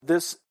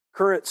this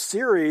current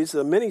series,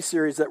 the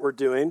mini-series that we're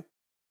doing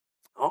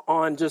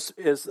on just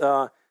is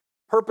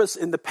purpose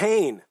in the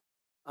pain.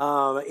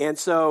 And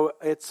so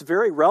it's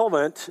very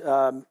relevant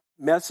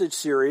message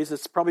series.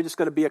 It's probably just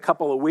going to be a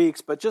couple of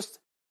weeks, but just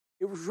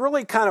it was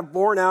really kind of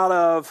born out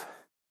of,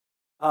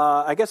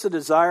 I guess, a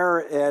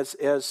desire as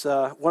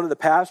one of the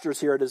pastors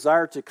here, a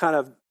desire to kind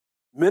of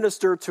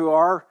minister to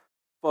our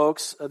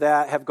folks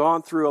that have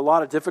gone through a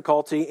lot of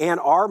difficulty and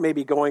are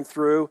maybe going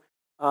through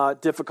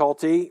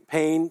difficulty,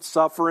 pain,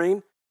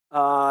 suffering,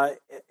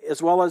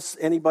 as well as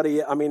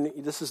anybody. I mean,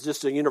 this is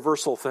just a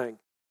universal thing,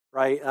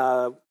 right?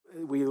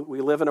 We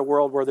live in a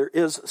world where there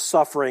is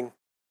suffering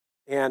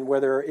and where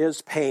there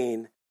is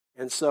pain.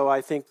 And so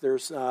I think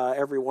there's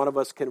every one of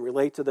us can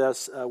relate to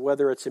this,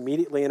 whether it's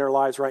immediately in our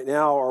lives right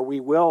now or we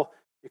will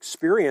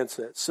experience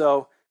it.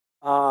 So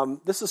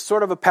this is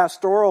sort of a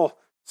pastoral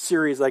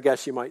series, I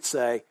guess you might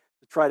say,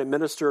 to try to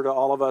minister to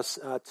all of us.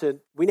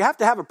 We have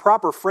to have a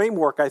proper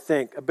framework, I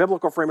think, a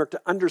biblical framework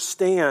to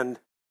understand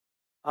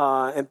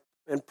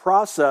and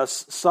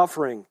process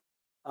suffering.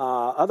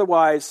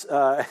 Otherwise,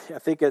 I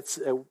think it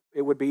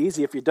would be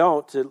easy if you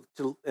don't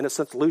to in a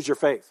sense lose your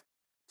faith,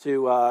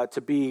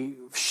 to be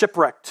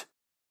shipwrecked,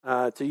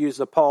 to use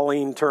a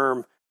Pauline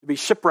term, to be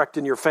shipwrecked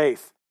in your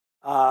faith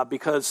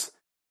because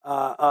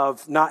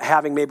of not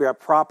having maybe a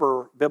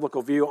proper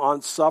biblical view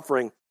on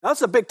suffering. Now,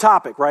 that's a big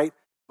topic, right?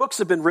 Books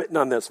have been written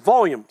on this,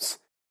 volumes.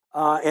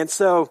 And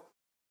so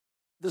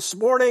this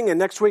morning and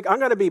next week, I'm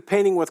going to be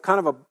painting with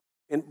kind of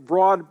in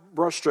broad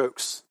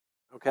brushstrokes,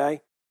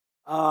 okay?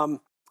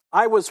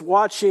 I was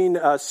watching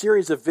a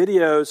series of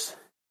videos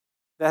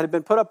that had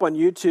been put up on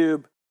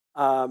YouTube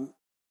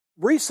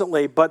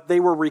recently, but they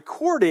were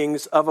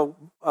recordings of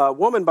a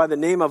woman by the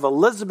name of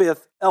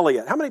Elisabeth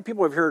Elliot. How many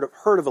people have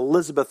heard of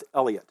Elisabeth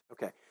Elliot?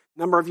 Okay, a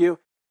number of you.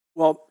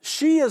 Well,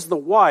 she is the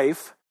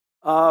wife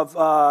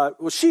of,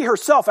 she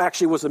herself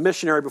actually was a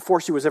missionary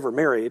before she was ever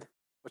married,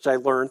 which I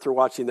learned through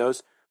watching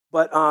those.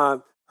 But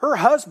her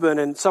husband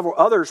and several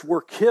others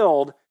were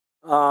killed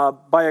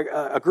by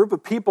a group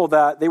of people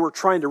that they were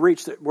trying to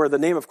reach, where the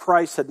name of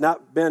Christ had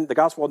not been, the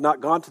gospel had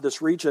not gone to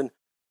this region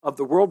of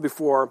the world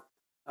before,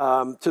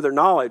 to their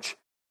knowledge.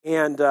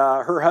 And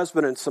her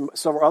husband and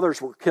several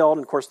others were killed.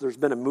 And of course, there's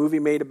been a movie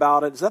made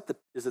about it. Is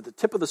it The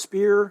Tip of the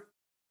Spear?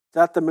 Is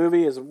that the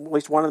movie? Is at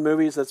least one of the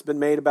movies that's been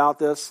made about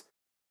this?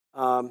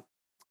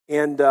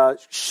 And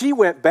she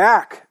went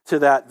back to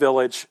that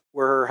village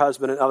where her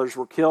husband and others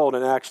were killed,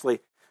 and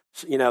actually,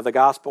 the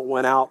gospel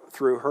went out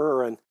through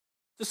her, and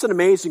just an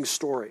amazing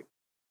story.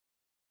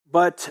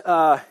 But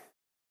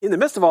in the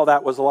midst of all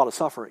that was a lot of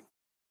suffering.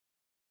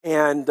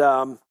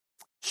 And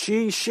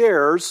she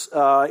shares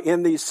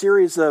in these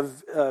series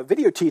of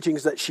video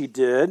teachings that she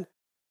did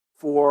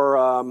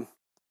for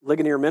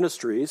Ligonier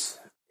Ministries,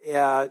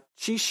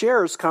 she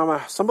shares kind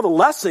of some of the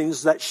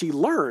lessons that she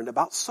learned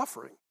about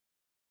suffering.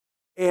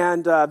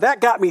 And that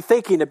got me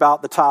thinking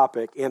about the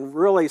topic, and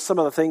really some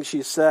of the things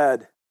she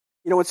said.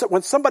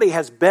 When somebody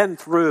has been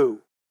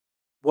through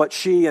what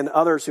she and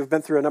others who've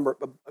been through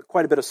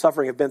quite a bit of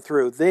suffering have been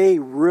through, they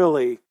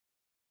really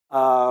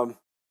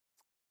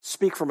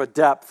speak from a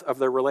depth of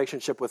their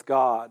relationship with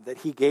God that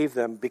He gave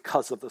them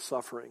because of the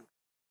suffering.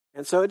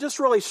 And so it just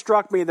really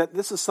struck me that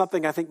this is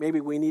something I think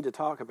maybe we need to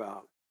talk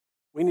about.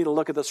 We need to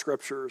look at the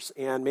Scriptures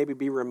and maybe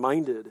be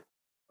reminded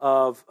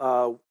of,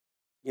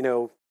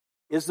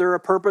 is there a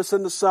purpose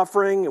in the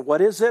suffering? And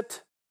what is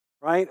it,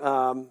 right?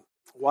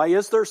 Why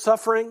is there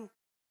suffering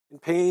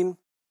and pain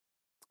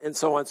and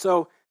so on?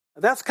 So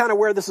that's kind of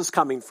where this is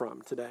coming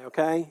from today,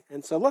 okay?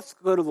 And so let's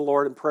go to the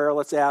Lord in prayer.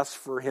 Let's ask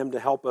for Him to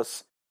help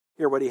us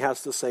hear what He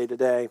has to say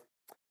today.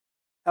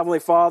 Heavenly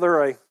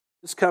Father, I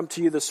just come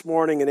to You this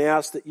morning and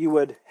ask that You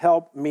would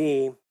help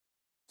me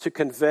to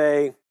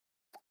convey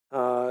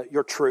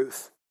Your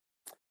truth.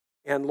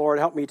 And Lord,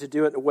 help me to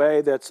do it in a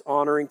way that's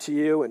honoring to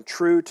You and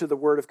true to the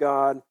Word of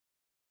God.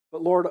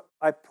 But Lord,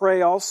 I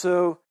pray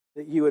also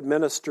that You would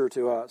minister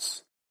to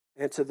us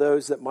and to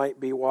those that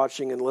might be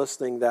watching and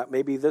listening, that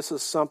maybe this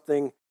is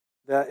something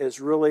that is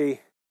really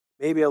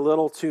maybe a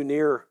little too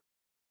near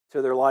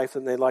to their life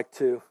than they'd like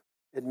to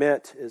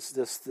admit, is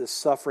this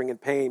suffering and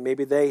pain.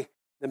 Maybe they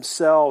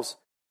themselves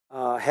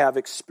have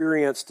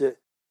experienced it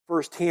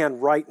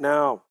firsthand right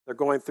now. They're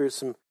going through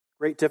some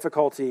great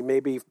difficulty,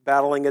 maybe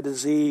battling a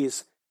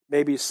disease,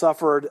 maybe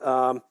suffered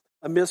a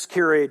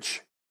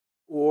miscarriage,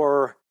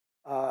 or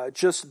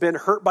just been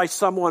hurt by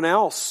someone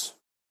else.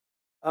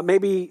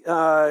 Maybe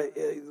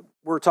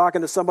we're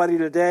talking to somebody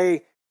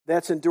today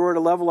that's endured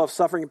a level of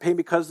suffering and pain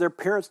because their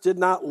parents did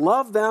not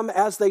love them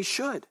as they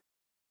should.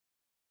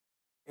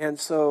 And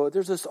so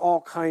there's just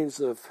all kinds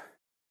of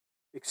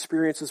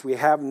experiences we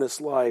have in this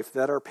life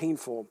that are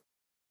painful.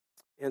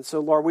 And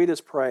so, Lord, we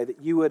just pray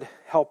that You would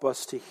help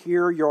us to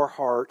hear Your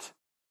heart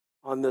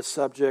on this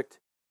subject,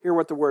 hear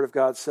what the Word of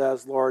God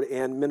says, Lord,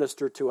 and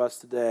minister to us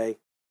today.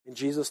 In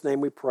Jesus'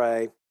 name we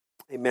pray.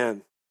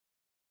 Amen.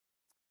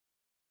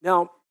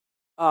 Now,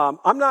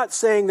 I'm not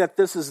saying that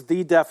this is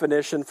the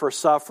definition for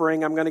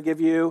suffering I'm going to give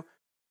you.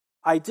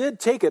 I did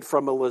take it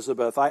from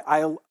Elizabeth.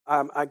 I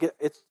get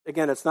it's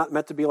again. It's not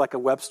meant to be like a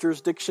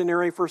Webster's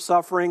dictionary for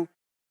suffering,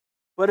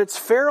 but it's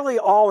fairly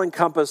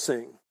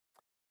all-encompassing.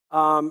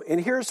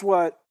 And here's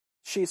what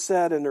she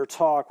said in her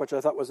talk, which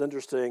I thought was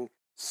interesting.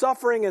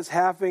 Suffering is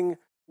having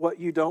what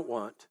you don't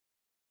want.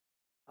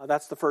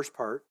 That's the first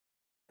part.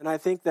 And I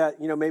think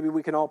that, maybe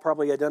we can all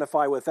probably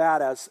identify with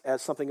that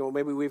as something, well,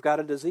 maybe we've got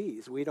a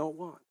disease we don't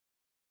want.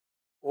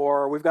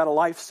 Or we've got a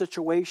life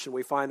situation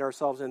we find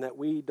ourselves in that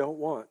we don't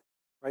want.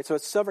 Right? So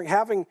it's suffering,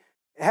 having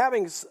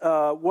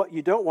what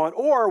you don't want,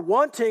 or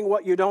wanting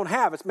what you don't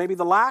have. It's maybe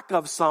the lack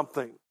of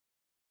something.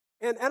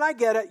 And I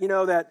get it,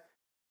 that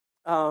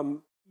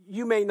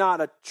you may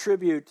not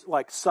attribute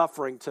like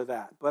suffering to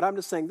that. But I'm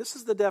just saying this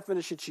is the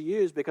definition she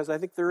used, because I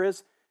think there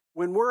is,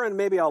 when we're in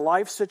maybe a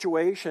life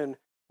situation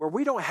where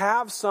we don't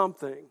have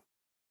something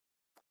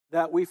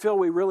that we feel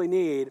we really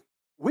need,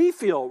 we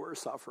feel we're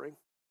suffering.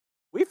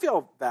 We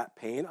feel that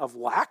pain of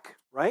lack,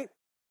 right?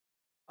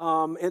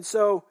 And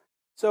so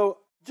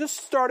just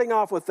starting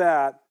off with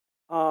that,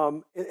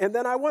 and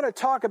then I want to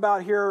talk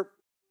about here,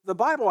 the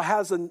Bible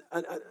has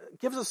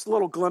gives us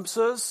little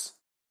glimpses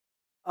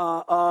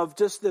of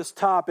just this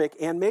topic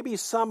and maybe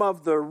some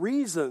of the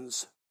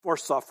reasons for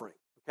suffering,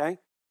 okay?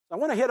 I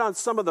want to hit on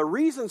some of the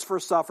reasons for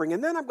suffering,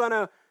 and then I'm going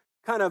to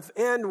kind of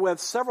end with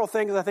several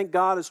things I think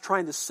God is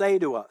trying to say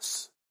to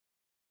us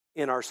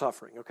in our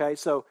suffering, okay?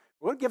 So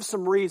we're going to give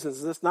some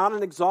reasons. It's not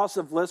an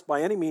exhaustive list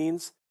by any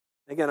means.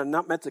 Again, I'm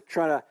not meant to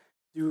try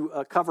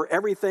to cover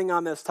everything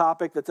on this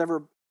topic that's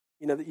ever,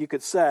 that you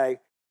could say,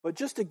 but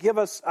just to give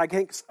us, I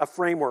think, a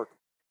framework.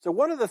 So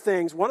one of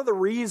the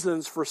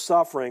reasons for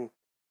suffering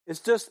is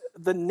just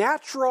the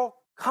natural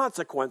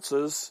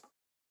consequences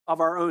of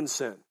our own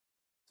sin.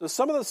 So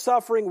some of the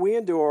suffering we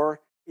endure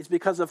is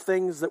because of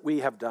things that we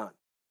have done.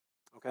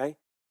 Okay?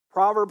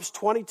 Proverbs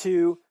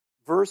 22,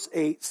 verse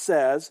 8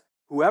 says,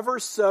 whoever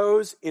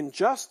sows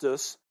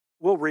injustice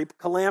will reap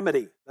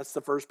calamity. That's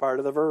the first part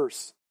of the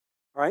verse.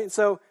 All right? And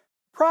so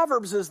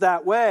Proverbs is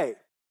that way.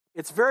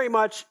 It's very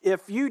much,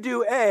 if you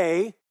do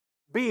A,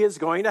 B is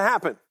going to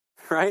happen.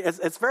 Right?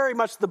 It's very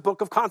much the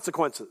book of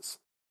consequences,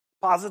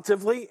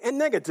 positively and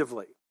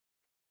negatively.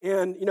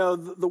 And,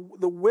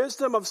 the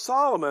wisdom of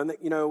Solomon,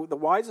 the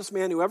wisest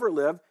man who ever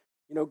lived,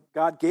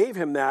 God gave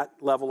him that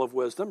level of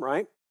wisdom,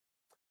 right?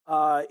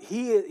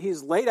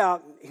 He's laid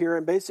out here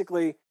and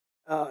basically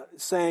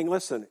saying,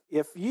 listen,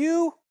 if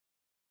you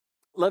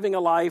living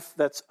a life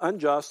that's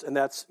unjust and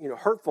that's,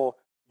 hurtful,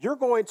 you're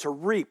going to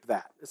reap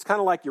that. It's kind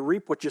of like you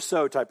reap what you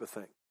sow type of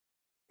thing.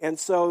 And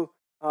so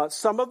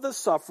some of the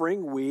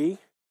suffering we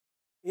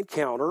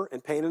encounter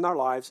and pain in our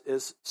lives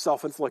is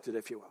self-inflicted,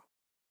 if you will.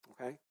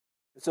 Okay?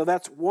 And so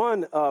that's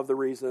one of the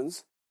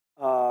reasons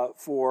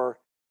for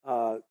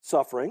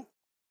suffering.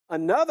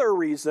 Another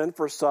reason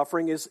for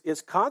suffering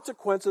is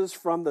consequences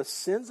from the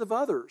sins of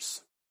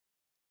others.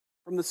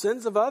 From the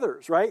sins of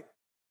others, right?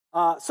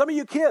 Some of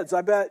you kids,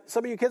 I bet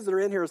some of you kids that are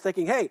in here is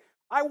thinking, hey,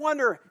 I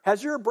wonder,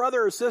 has your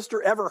brother or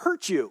sister ever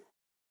hurt you?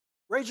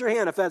 Raise your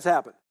hand if that's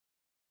happened.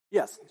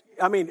 Yes.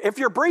 I mean, if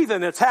you're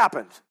breathing, it's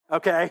happened.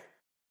 Okay?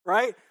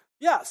 Right?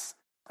 Yes.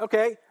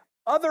 Okay.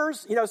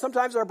 Others,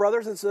 sometimes our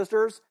brothers and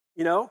sisters,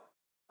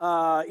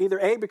 either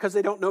A, because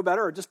they don't know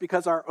better, or just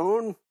because our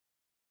own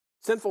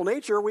sinful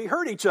nature, we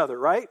hurt each other,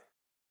 right?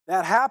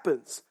 That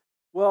happens.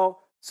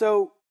 Well,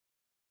 so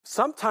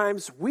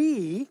sometimes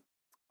we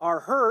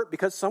are hurt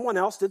because someone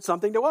else did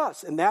something to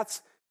us. And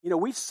that's,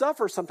 we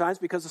suffer sometimes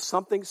because of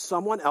something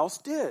someone else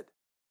did,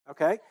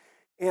 okay?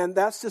 And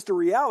that's just a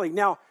reality.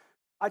 Now,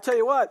 I tell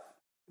you what,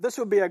 this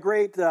would be a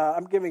great,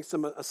 I'm giving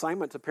some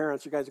assignment to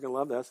parents. You guys are going to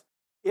love this.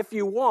 If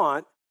you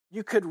want,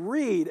 you could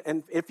read,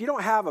 and if you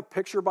don't have a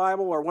picture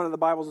Bible or one of the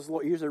Bibles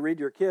you usually read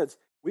to your kids,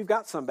 we've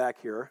got some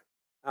back here.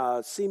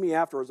 See me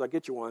afterwards, I'll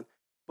get you one.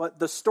 But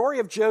the story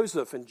of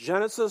Joseph in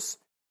Genesis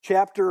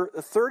chapter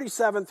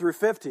 37 through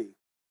 50,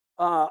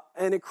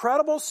 an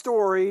incredible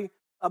story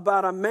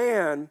about a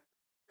man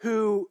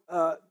who,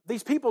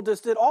 these people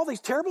just did all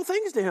these terrible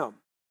things to him.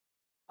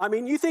 I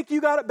mean, you think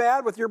you got it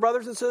bad with your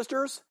brothers and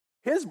sisters?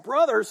 His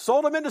brothers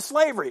sold him into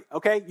slavery,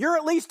 okay? You're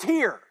at least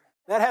here.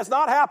 That has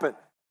not happened,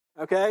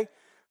 okay?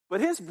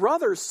 But his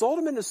brothers sold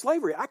him into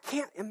slavery. I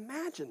can't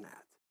imagine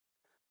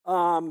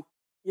that.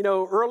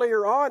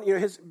 Earlier on,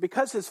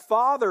 because his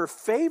father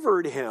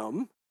favored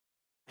him,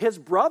 his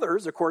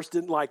brothers, of course,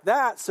 didn't like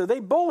that, so they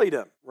bullied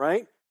him,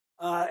 right?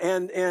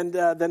 And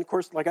then, of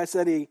course, like I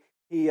said,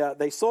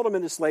 they sold him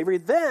into slavery.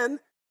 Then,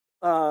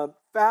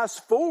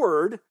 fast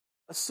forward,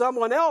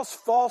 someone else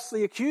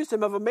falsely accused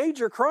him of a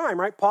major crime,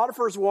 right?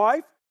 Potiphar's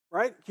wife,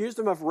 right, accused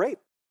him of rape,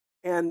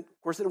 and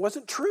of course, it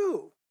wasn't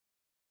true.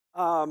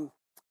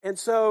 And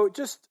so,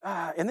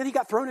 and then he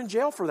got thrown in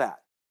jail for that.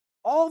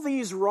 All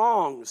these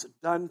wrongs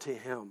done to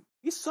him,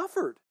 he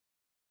suffered.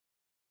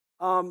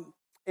 And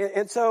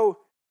so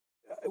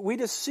we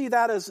just see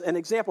that as an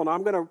example. Now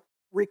I'm going to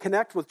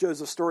reconnect with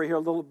Joseph's story here a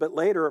little bit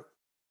later.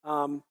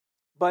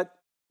 But,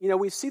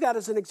 we see that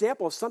as an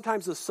example of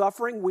sometimes the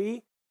suffering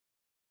we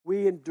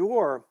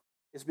endure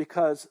is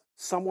because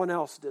someone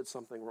else did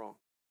something wrong.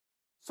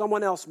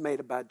 Someone else made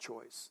a bad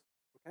choice.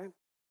 Okay.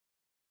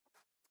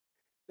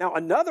 Now,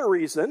 another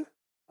reason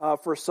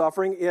for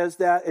suffering is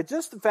that it's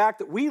just the fact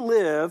that we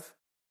live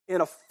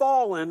in a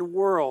fallen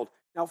world.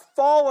 Now,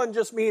 fallen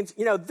just means,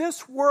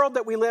 this world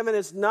that we live in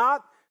is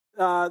not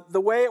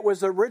the way it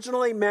was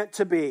originally meant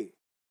to be.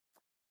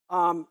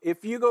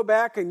 If you go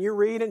back and you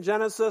read in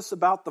Genesis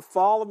about the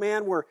fall of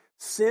man where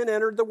sin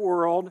entered the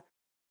world,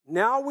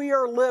 now we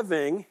are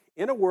living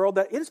in a world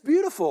that is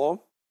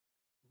beautiful,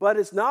 but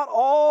it's not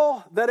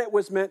all that it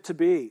was meant to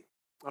be,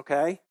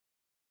 okay?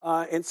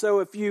 And so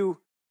if you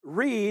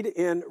read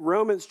in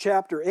Romans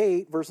chapter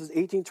 8, verses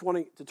 18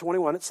 to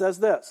 21, it says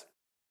this,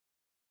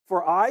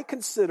 "For I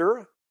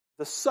consider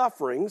the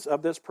sufferings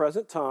of this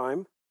present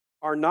time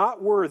are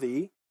not worth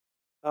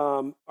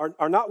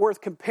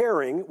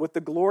comparing with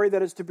the glory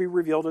that is to be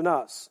revealed in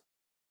us."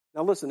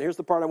 Now listen, here's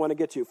the part I want to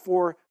get to.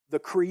 "For the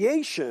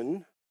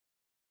creation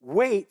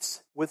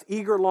waits with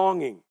eager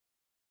longing."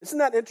 Isn't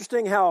that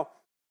interesting how,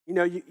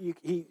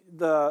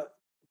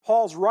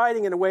 Paul's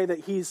writing in a way that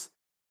he's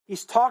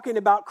talking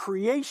about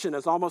creation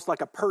as almost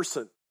like a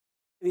person.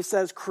 And he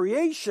says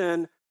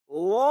creation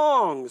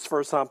longs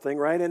for something,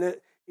 right?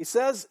 And he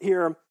says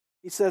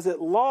it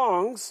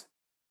longs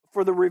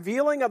for the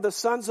revealing of the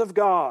sons of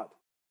God.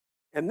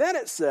 And then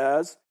it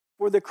says,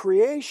 "For the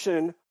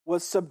creation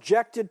was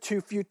subjected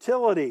to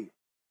futility,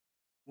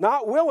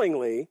 not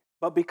willingly,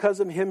 but because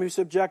of him who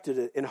subjected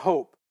it, in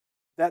hope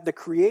that the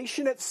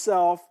creation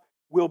itself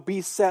will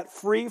be set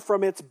free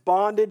from its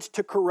bondage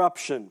to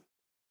corruption."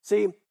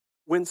 See,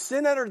 when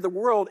sin entered the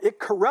world, it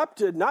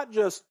corrupted not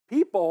just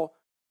people,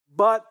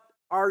 but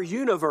our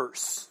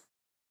universe.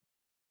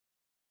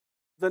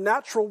 The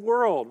natural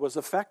world was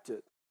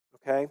affected,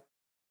 okay?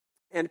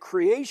 And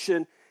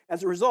creation,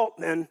 as a result,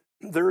 then,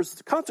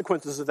 there's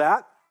consequences of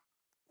that.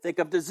 Think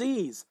of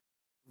disease,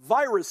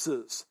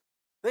 viruses,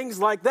 things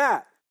like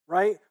that,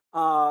 right?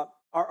 Are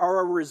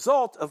a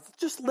result of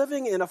just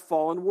living in a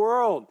fallen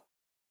world,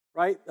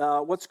 right?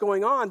 What's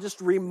going on just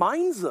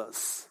reminds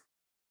us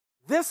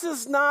this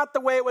is not the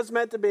way it was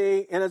meant to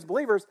be. And as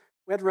believers,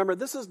 we have to remember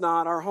this is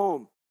not our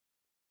home.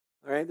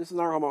 All right, this is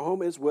not our home. Our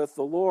home is with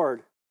the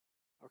Lord.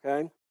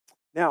 Okay?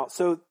 Now,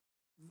 so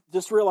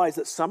just realize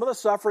that some of the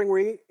suffering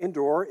we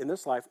endure in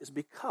this life is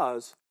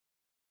because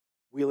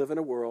we live in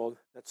a world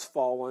that's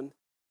fallen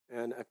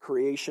and a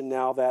creation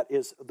now that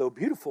is, though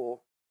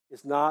beautiful,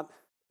 is not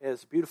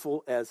as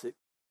beautiful as it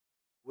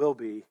will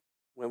be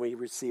when we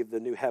receive the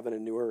new heaven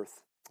and new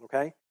earth.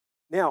 Okay?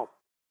 Now,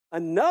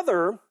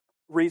 another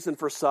reason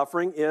for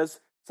suffering is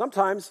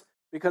sometimes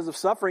because of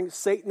suffering,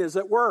 Satan is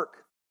at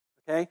work.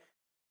 Okay?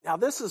 Now,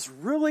 this is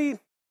really,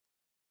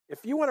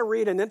 if you want to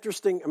read an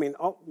interesting,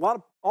 all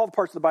the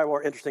parts of the Bible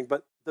are interesting,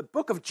 but the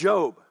book of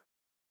Job,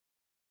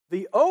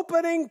 the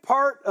opening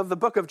part of the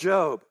book of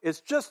Job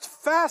is just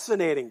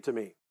fascinating to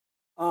me.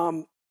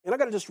 And I'm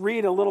going to just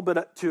read a little bit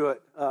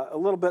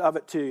of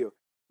it to you.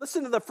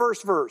 Listen to the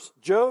first verse,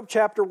 Job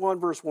chapter 1,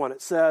 verse 1.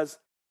 It says,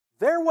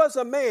 "There was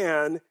a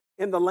man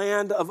in the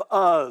land of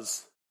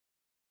Uz."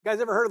 You guys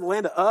ever heard of the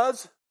land of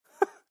Uz?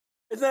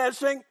 Isn't that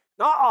interesting?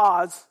 Not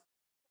Oz.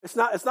 It's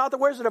not the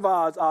Wizard of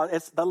Oz.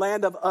 It's the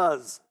land of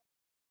Uz.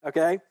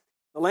 Okay?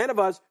 The land of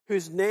Uz,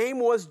 whose name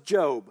was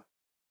Job.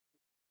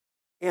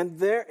 And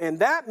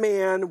that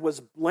man was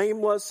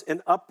blameless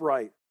and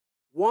upright,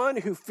 one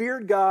who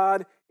feared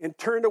God and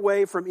turned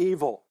away from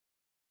evil.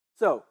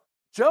 So,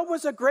 Job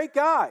was a great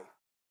guy.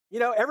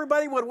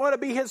 Everybody would want to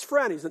be his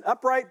friend. He's an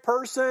upright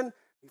person.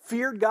 He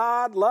feared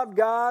God, loved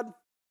God.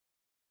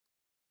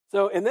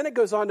 So, and then it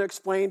goes on to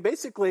explain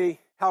basically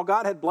how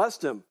God had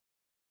blessed him.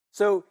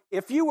 So,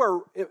 if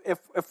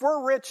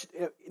we're rich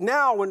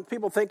now, when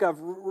people think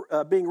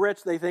of being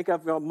rich, they think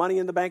of money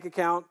in the bank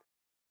account,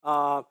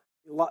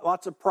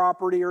 lots of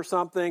property or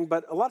something.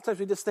 But a lot of times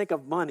we just think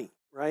of money,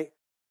 right?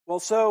 Well,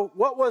 so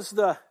what was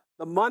the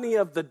money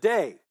of the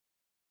day?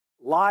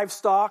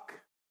 Livestock,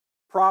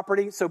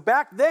 property. So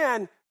back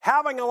then,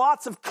 having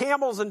lots of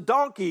camels and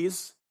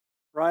donkeys,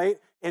 right,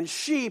 and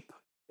sheep,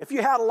 if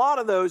you had a lot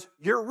of those,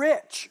 you're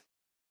rich,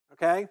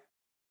 okay?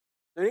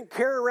 They didn't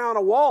carry around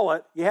a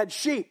wallet. You had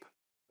sheep,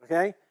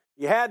 okay?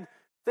 You had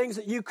things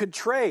that you could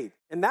trade,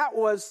 and that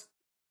was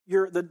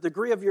the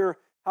degree of your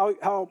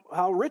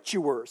how rich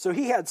you were. So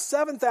he had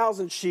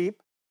 7,000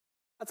 sheep.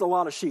 That's a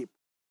lot of sheep,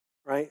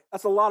 right?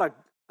 That's a lot of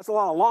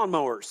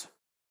lawnmowers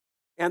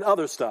and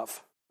other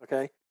stuff,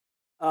 okay?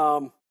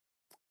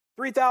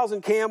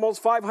 3,000 camels,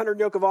 500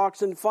 yoke of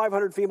oxen,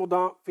 500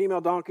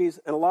 female donkeys,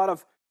 and a lot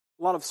of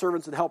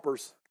servants and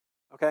helpers.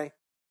 Okay,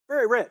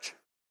 very rich.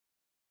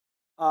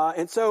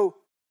 And so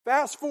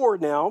fast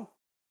forward now,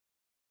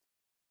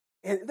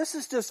 and this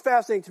is just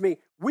fascinating to me.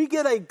 We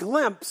get a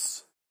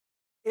glimpse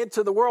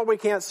into the world we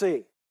can't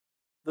see,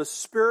 the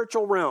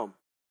spiritual realm.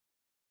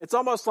 It's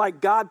almost like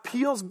God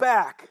peels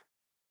back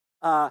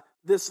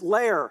this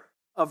layer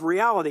of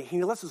reality.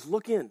 He lets us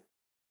look in.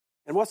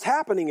 And what's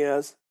happening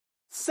is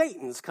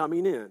Satan's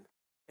coming in,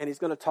 and he's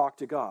going to talk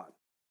to God.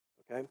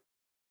 Okay?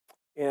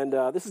 And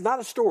this is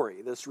not a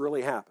story. This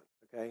really happened.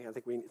 Okay? I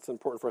think it's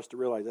important for us to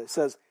realize that. It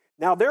says,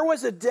 "Now there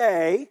was a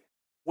day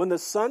when the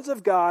sons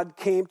of God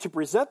came to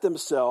present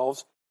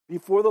themselves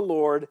before the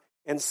Lord,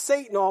 and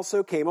Satan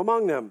also came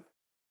among them.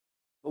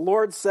 The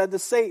Lord said to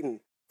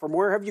Satan, "From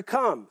where have you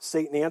come?"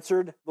 Satan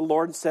answered the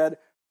Lord and said,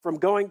 "From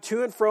going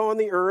to and fro on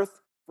the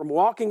earth, from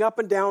walking up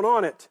and down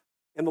on it."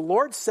 And the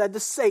Lord said to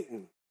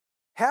Satan,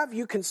 "Have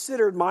you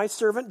considered my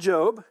servant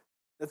Job,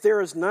 that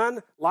there is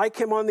none like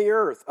him on the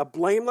earth, a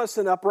blameless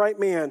and upright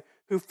man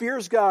who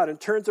fears God and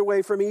turns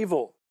away from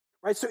evil?"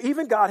 Right? So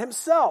even God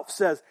himself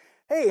says,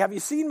 "Hey, have you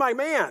seen my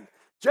man,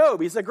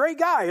 Job? He's a great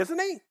guy, isn't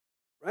he?"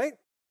 Right?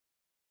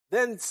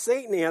 Then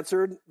Satan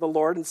answered the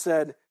Lord and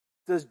said,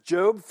 "Does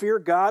Job fear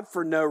God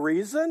for no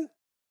reason?"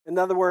 In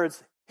other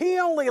words, he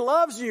only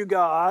loves you,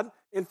 God,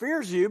 and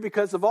fears you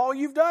because of all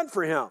you've done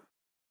for him.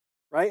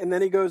 Right? And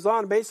then he goes on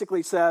and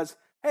basically says,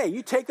 hey,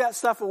 you take that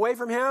stuff away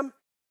from him,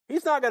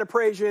 he's not going to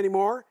praise you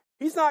anymore.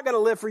 He's not going to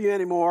live for you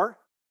anymore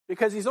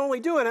because he's only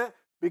doing it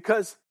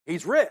because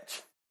he's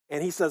rich.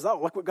 And he says, oh,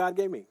 look what God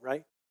gave me,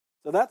 right?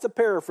 So that's a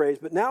paraphrase,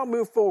 but now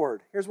move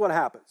forward. Here's what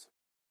happens.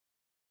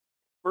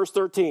 Verse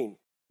 13.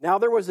 Now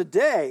there was a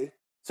day,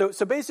 so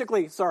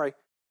basically,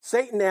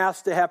 Satan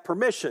asked to have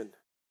permission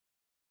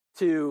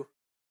to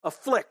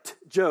afflict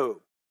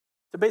Job,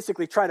 to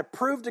basically try to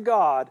prove to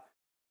God,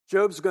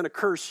 Job's going to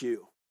curse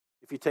you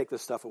if you take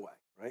this stuff away,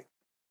 right?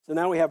 So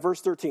now we have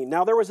verse 13.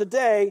 Now there was a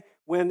day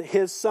when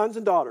his sons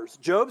and daughters,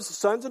 Job's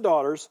sons and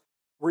daughters,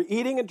 were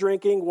eating and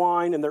drinking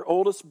wine at their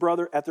oldest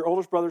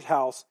brother's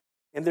house,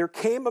 and there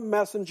came a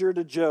messenger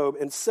to Job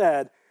and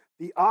said,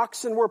 the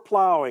oxen were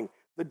plowing,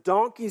 the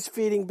donkeys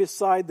feeding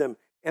beside them,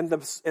 and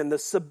the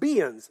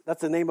Sabaeans,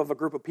 that's the name of a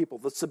group of people,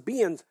 the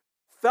Sabaeans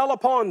fell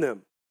upon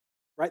them,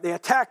 right? They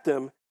attacked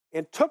them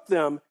and took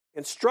them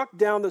and struck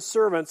down the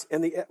servants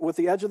with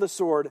the edge of the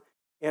sword,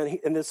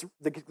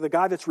 the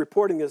guy that's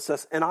reporting this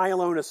says, and I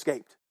alone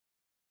escaped,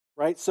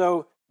 right?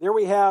 So there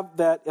we have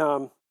that,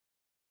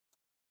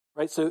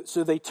 right?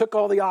 So they took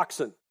all the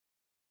oxen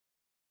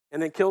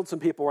and then killed some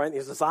people, right? And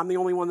he says, I'm the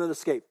only one that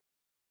escaped.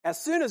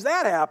 As soon as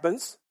that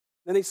happens,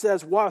 then he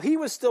says, while he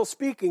was still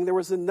speaking, there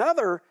was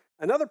another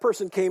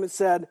person came and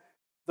said,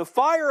 the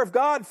fire of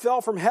God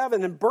fell from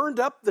heaven and burned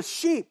up the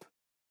sheep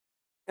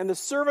and the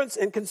servants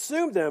and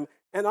consumed them,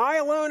 and I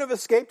alone have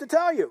escaped to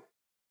tell you.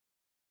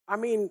 I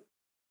mean,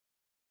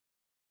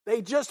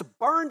 they just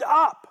burned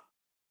up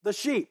the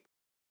sheep,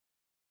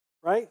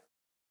 right?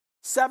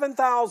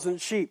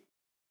 7,000 sheep,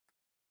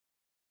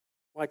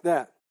 like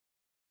that.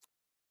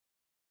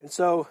 And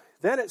so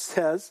then it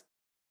says,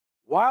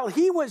 while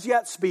he was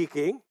yet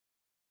speaking,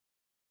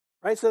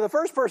 right? So the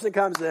first person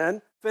comes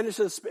in,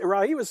 finishes,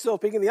 while he was still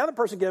speaking, the other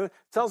person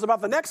tells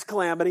about the next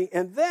calamity,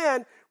 and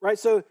then, right,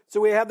 so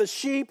we have the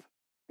sheep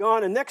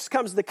gone, and next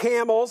comes the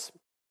camels,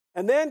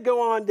 and then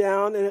go on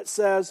down, and it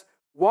says,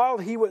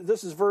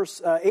 this is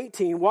verse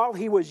 18, while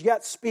he was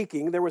yet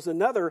speaking, there was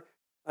another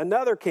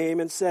came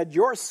and said,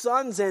 your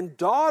sons and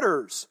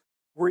daughters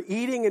were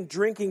eating and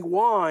drinking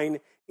wine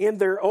in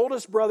their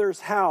oldest brother's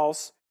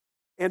house,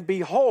 and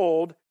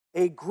behold,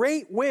 a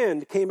great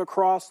wind came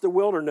across the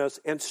wilderness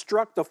and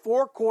struck the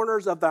four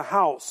corners of the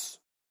house,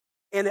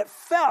 and it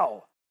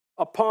fell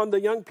upon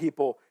the young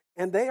people,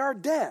 and they are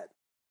dead.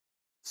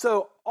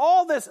 So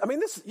all this,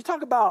 you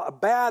talk about a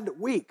bad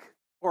week,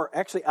 or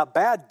actually a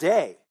bad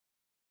day,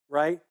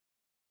 right?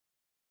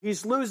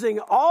 He's losing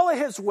all of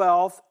his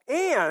wealth,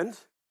 and,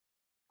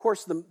 of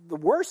course, the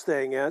worst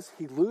thing is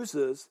he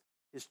loses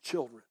his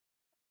children.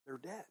 They're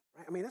dead,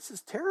 right? This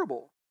is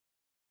terrible.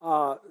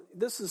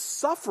 This is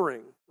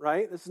suffering,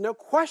 right? There's no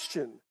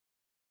question.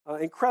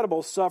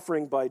 Incredible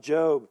suffering by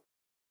Job.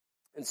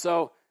 And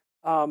so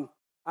I'm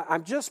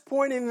just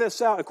pointing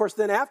this out. Of course,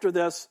 then after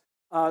this,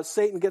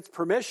 Satan gets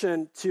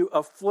permission to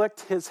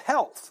afflict his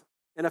health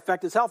and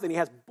affect his health. And he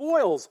has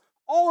boils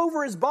all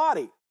over his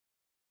body.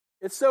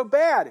 It's so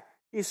bad.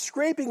 He's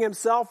scraping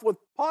himself with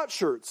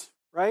potsherds,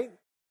 right?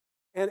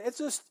 And it's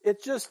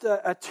just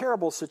a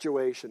terrible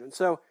situation. And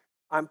so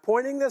I'm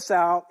pointing this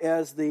out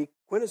as the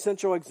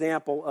quintessential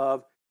example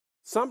of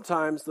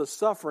sometimes the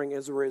suffering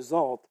is a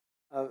result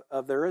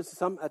of there is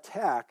some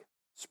attack,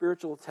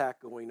 spiritual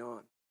attack going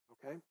on,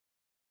 okay?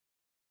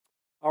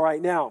 All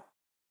right, now,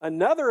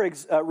 another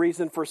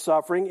reason for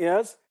suffering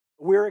is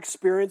we're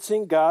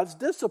experiencing God's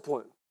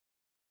discipline,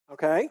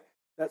 okay?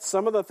 That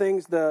some of the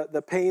things,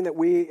 the pain that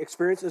we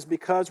experience is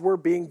because we're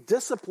being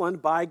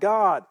disciplined by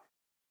God.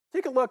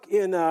 Take a look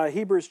in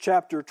Hebrews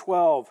chapter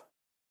 12,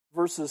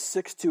 verses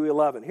 6 to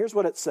 11. Here's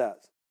what it says.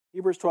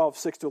 Hebrews 12,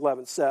 6 to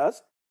 11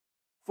 says,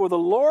 for the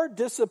Lord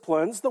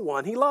disciplines the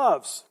one he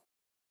loves,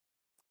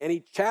 and he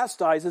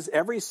chastises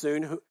every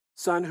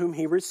son whom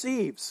he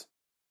receives.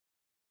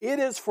 It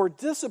is for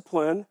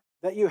discipline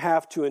that you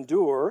have to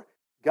endure.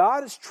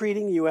 God is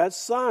treating you as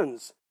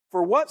sons.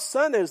 For what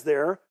son is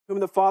there whom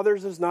the Father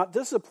does not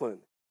discipline?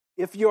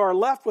 If you are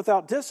left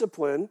without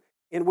discipline,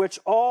 in which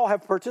all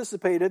have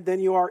participated, then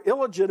you are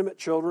illegitimate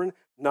children,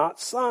 not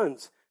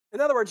sons. In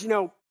other words,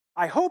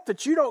 I hope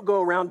that you don't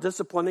go around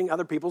disciplining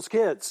other people's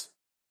kids,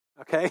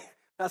 okay?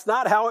 That's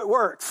not how it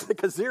works,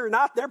 because you're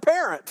not their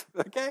parent,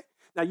 okay?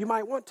 Now, you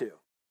might want to,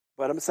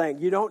 but I'm saying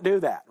you don't do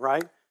that,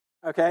 right?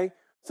 Okay?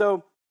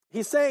 So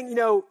he's saying,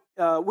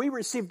 we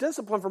receive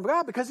discipline from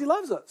God because he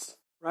loves us,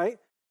 right?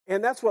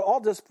 And that's what all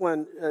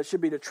discipline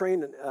should be, to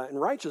train in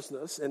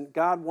righteousness. And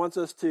God wants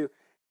us to,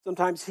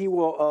 sometimes he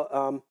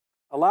will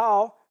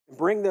allow,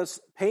 bring this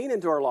pain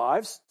into our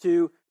lives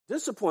to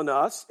discipline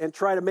us and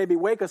try to maybe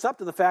wake us up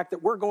to the fact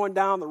that we're going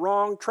down the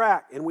wrong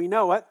track. And we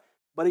know it,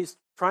 but he's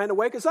trying to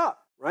wake us up,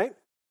 right?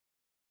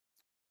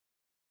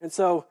 And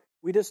so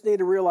we just need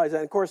to realize that.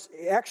 And of course,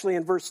 actually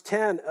in verse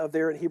 10 of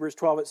there in Hebrews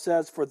 12, it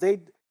says, for they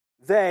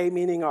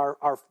meaning our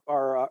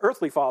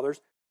earthly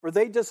fathers, for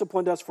they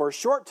disciplined us for a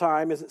short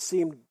time as it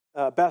seemed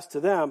best to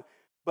them.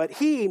 But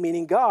he,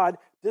 meaning God,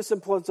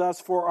 disciplines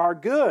us for our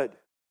good,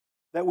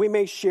 that we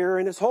may share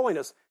in his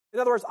holiness. In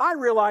other words, I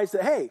realize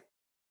that, hey,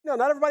 not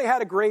everybody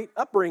had a great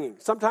upbringing.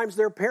 Sometimes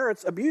their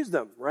parents abused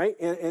them, right,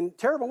 in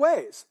terrible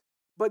ways.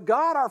 But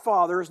God, our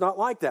Father, is not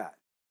like that.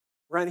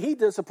 When he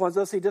disciplines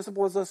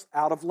us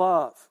out of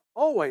love,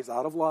 always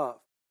out of love,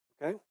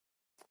 okay?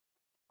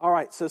 All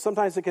right, so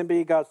sometimes it can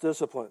be God's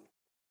discipline.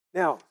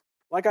 Now,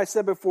 like I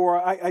said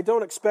before, I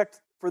don't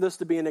expect for this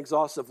to be an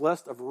exhaustive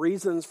list of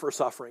reasons for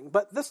suffering,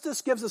 but this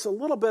just gives us a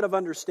little bit of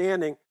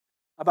understanding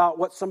about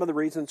what some of the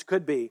reasons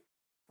could be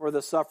for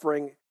the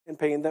suffering and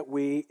pain that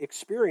we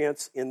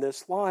experience in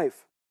this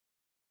life.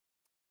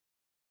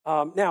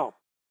 Now,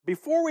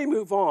 before we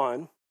move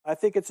on, I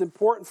think it's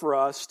important for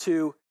us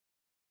to,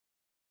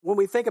 when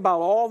we think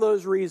about all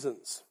those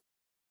reasons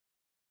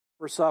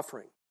for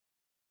suffering,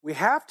 we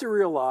have to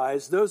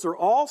realize those are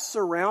all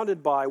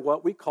surrounded by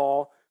what we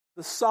call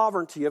the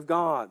sovereignty of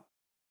God,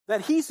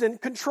 that he's in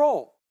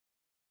control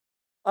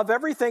of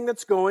everything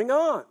that's going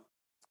on.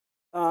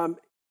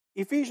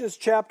 Ephesians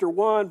chapter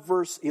 1,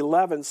 verse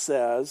 11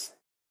 says,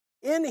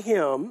 in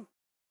him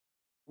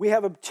we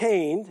have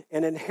obtained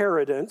an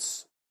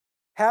inheritance,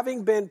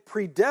 having been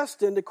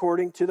predestined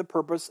according to the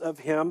purpose of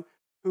him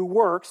who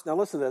works, now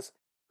listen to this,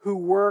 who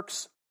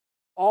works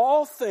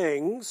all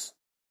things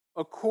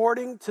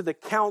according to the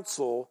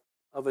counsel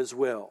of his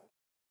will.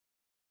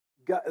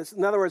 God,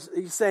 in other words,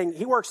 he's saying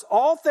he works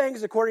all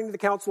things according to the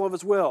counsel of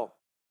his will.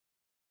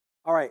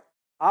 All right,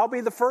 I'll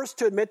be the first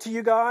to admit to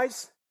you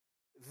guys,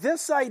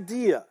 this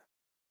idea,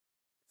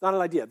 it's not an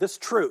idea, this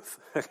truth,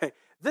 okay,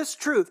 this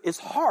truth is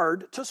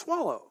hard to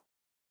swallow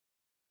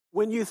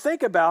when you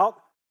think about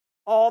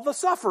all the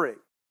suffering,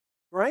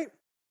 right?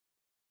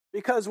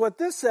 Because what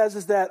this says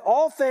is that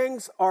all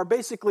things are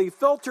basically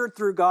filtered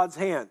through God's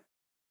hand.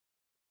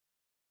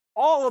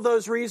 All of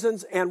those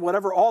reasons and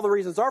whatever all the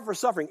reasons are for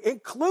suffering,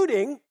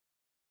 including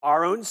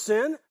our own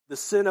sin, the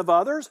sin of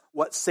others,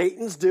 what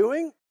Satan's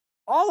doing,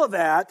 all of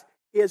that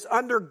is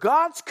under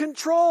God's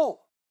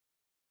control.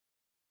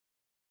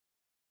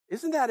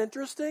 Isn't that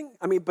interesting?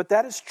 But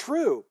that is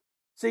true.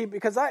 See,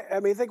 because I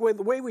think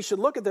the way we should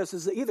look at this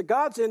is that either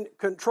God's in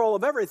control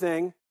of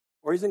everything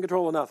or he's in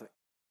control of nothing.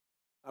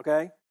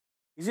 Okay?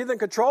 He's either in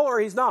control or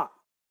he's not.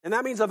 And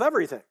that means of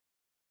everything,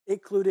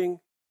 including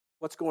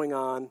what's going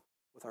on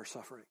with our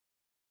suffering.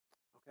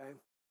 Okay?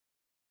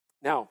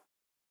 Now,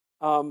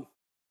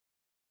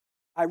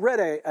 I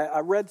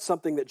read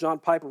something that John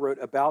Piper wrote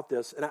about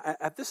this, and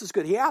this is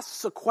good. He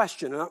asks a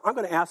question, and I'm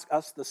going to ask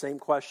us the same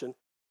question.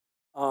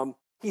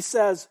 He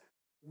says,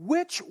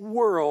 which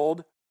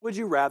world would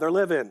you rather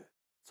live in?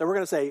 So we're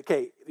going to say,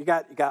 okay, you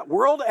got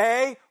world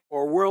A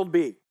or world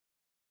B.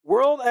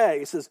 World A,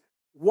 he says,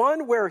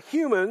 one where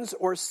humans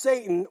or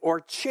Satan or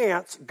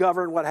chance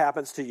govern what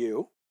happens to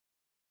you.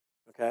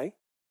 Okay?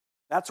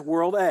 That's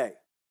world A.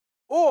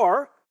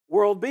 Or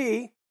world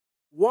B,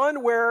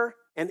 one where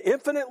an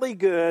infinitely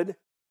good,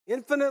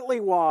 infinitely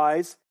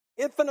wise,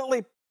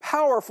 infinitely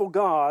powerful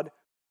God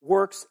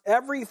works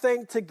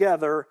everything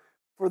together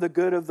for the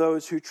good of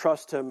those who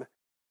trust him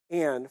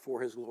and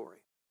for his glory.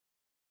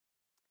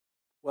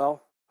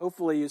 Well,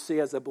 hopefully you see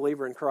as a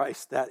believer in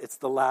Christ that it's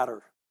the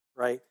latter,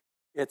 right?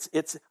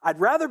 I'd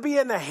rather be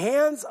in the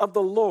hands of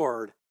the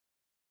Lord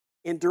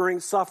enduring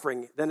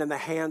suffering than in the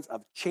hands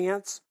of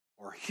chance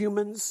or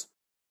humans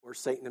or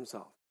Satan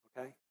himself,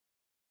 okay?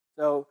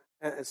 So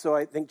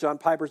I think John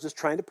Piper's just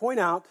trying to point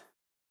out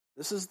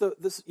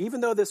this even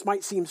though this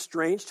might seem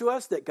strange to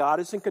us that God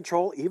is in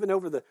control even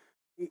over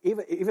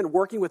even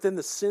working within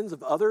the sins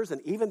of others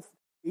and even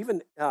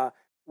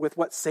with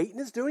what Satan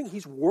is doing,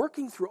 he's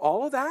working through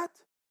all of that.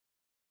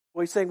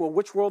 Well, he's saying, well,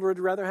 which world would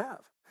you rather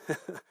have?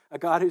 A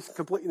God who's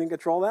completely in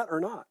control of that or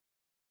not?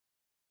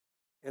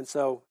 And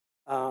so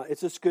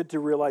it's just good to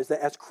realize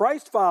that as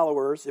Christ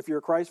followers, if you're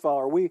a Christ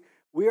follower, we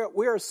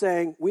are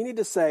saying, we need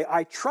to say,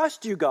 I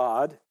trust you,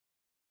 God,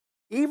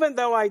 even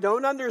though I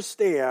don't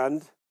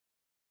understand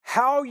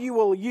how you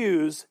will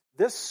use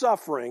this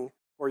suffering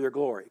for your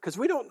glory. Because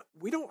we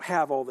don't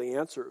have all the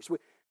answers.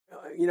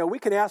 We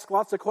can ask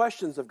lots of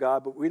questions of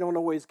God, but we don't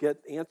always get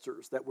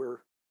answers that we're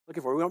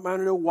looking for. We don't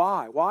want to know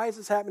why. Why is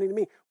this happening to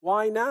me?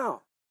 Why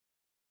now?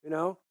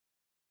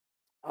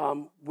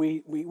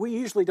 We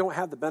usually don't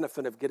have the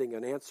benefit of getting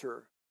an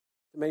answer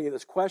to many of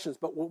those questions,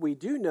 but what we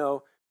do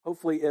know,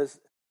 hopefully, is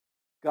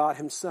God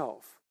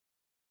himself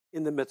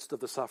in the midst of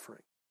the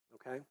suffering,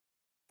 okay?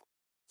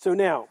 So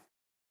now,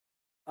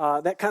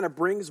 that kind of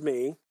brings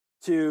me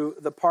to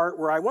the part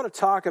where I want to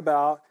talk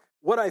about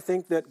what I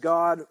think that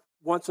God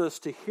wants us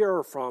to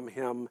hear from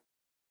him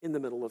in the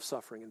middle of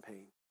suffering and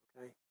pain.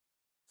 Okay?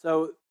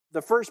 So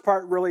the first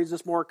part really is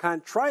just more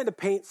kind of trying to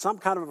paint some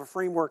kind of a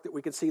framework that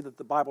we can see that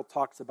the Bible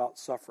talks about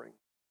suffering.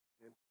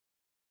 Okay?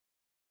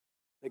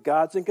 That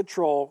God's in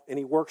control and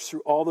he works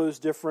through all those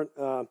different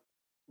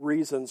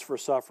reasons for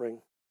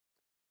suffering.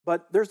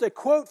 But there's a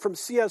quote from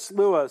C.S.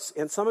 Lewis,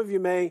 and some of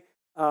you may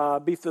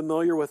be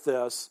familiar with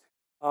this.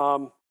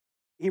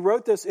 He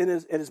wrote this in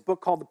his book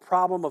called The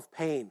Problem of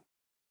Pain.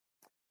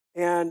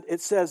 And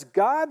it says,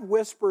 God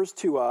whispers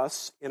to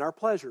us in our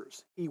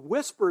pleasures. He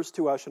whispers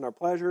to us in our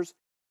pleasures.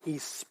 He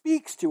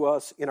speaks to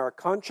us in our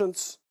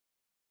conscience,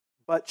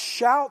 but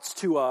shouts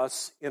to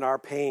us in our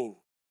pain.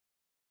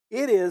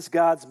 It is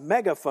God's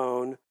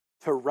megaphone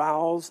to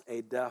rouse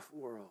a deaf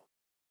world.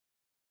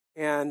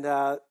 And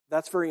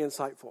that's very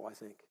insightful, I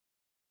think.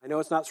 I know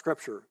it's not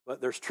scripture,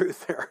 but there's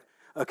truth there,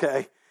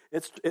 okay?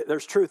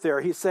 There's truth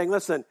there. He's saying,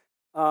 listen,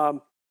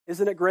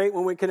 isn't it great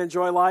when we can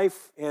enjoy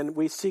life and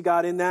we see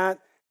God in that?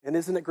 And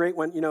isn't it great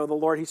when, the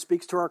Lord, he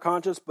speaks to our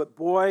conscience? But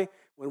boy,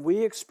 when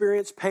we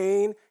experience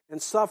pain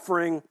and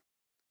suffering,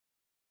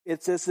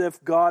 it's as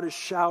if God is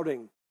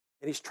shouting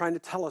and he's trying to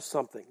tell us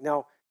something.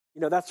 Now,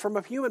 that's from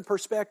a human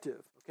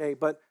perspective, okay?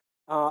 But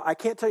I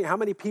can't tell you how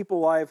many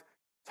people I've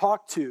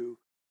talked to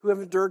who have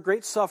endured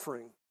great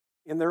suffering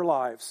in their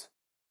lives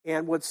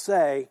and would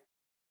say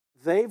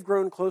they've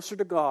grown closer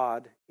to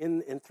God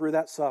in and through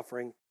that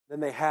suffering than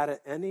they had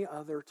at any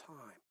other time.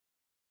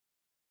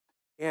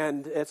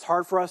 And it's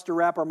hard for us to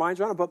wrap our minds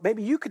around it, but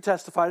maybe you could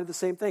testify to the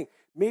same thing.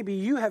 Maybe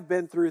you have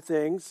been through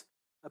things,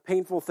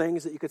 painful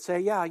things that you could say,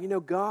 yeah,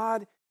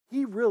 God,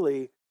 he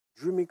really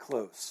drew me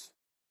close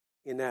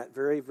in that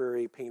very,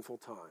 very painful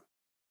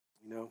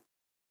time,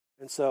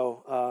 And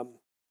so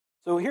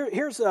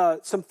here's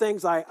some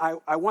things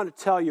I want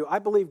to tell you. I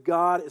believe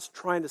God is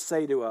trying to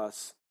say to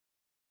us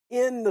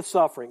in the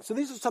suffering. So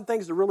these are some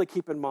things to really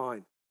keep in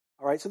mind.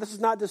 All right, so this is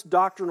not just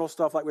doctrinal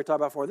stuff like we talked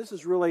about before. This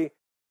is really,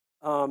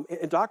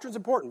 and doctrine's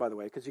important, by the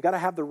way, because you got to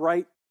have the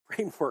right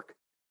framework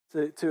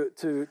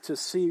to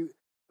see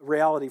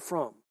reality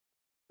from.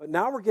 But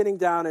now we're getting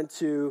down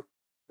into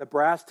the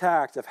brass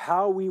tacks of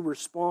how we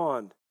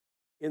respond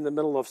in the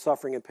middle of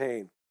suffering and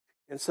pain.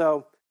 And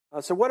so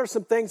what are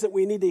some things that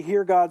we need to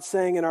hear God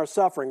saying in our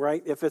suffering,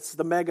 right? If it's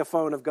the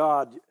megaphone of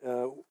God,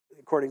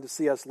 according to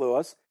C.S.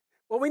 Lewis,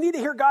 well, we need to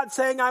hear God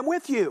saying, I'm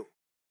with you.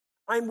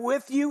 I'm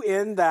with you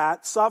in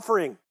that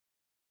suffering.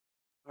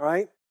 All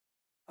right?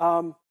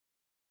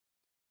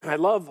 I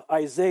love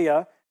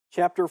Isaiah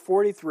chapter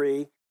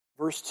 43,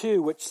 verse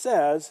 2, which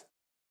says,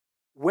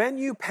 when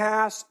you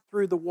pass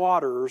through the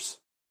waters,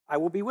 I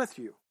will be with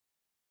you.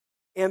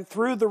 And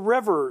through the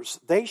rivers,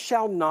 they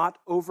shall not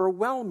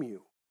overwhelm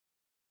you.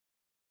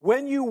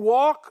 When you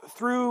walk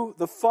through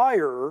the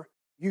fire,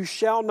 you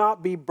shall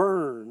not be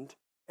burned,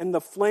 and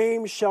the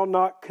flame shall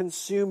not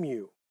consume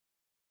you.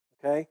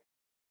 Okay?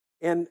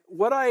 And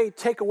what I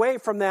take away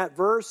from that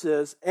verse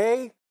is,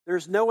 A,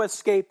 there's no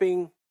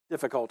escaping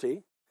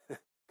difficulty.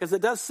 Because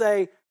it does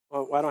say,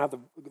 well, I don't have the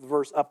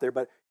verse up there,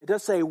 but it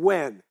does say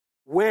when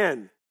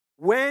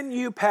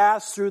you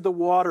pass through the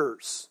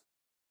waters.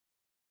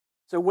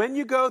 So when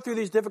you go through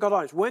these difficult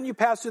times, when you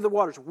pass through the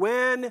waters,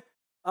 when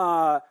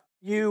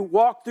you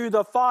walk through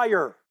the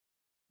fire,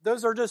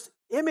 those are just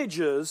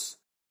images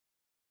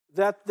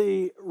that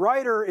the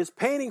writer is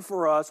painting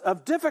for us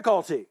of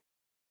difficulty.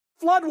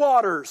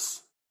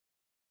 Floodwaters,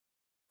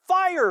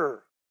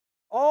 fire,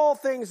 all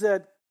things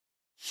that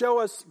show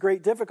us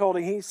great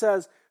difficulty. He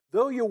says,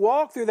 though you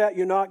walk through that,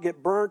 you'll not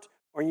get burnt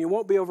or you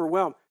won't be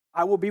overwhelmed.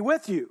 I will be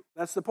with you.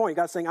 That's the point.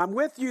 God's saying, I'm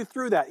with you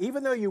through that.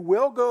 Even though you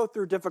will go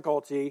through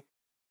difficulty,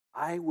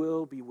 I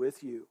will be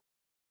with you.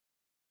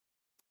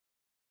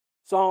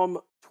 Psalm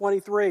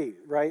 23,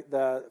 right?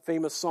 The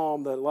famous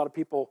psalm that a lot of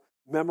people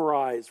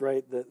memorize,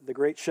 right? The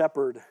great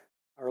shepherd,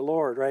 our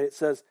Lord, right? It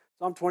says,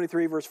 Psalm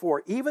 23, verse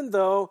 4, even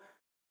though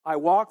I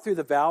walk through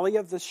the valley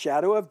of the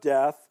shadow of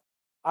death,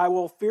 I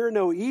will fear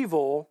no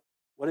evil.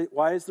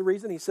 Why is the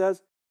reason? He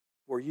says,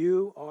 for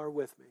you are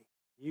with me.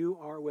 You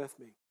are with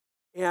me.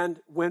 And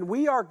when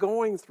we are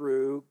going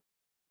through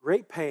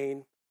great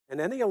pain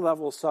and any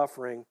level of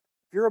suffering,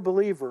 if you're a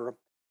believer,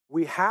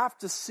 we have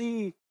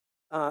to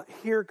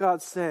hear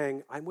God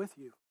saying, I'm with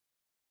you.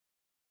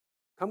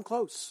 Come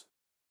close,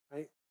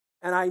 right?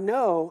 And I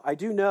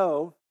do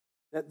know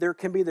that there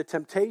can be the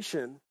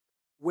temptation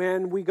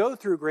when we go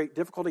through great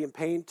difficulty and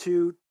pain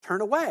to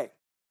turn away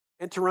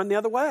and to run the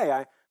other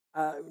way.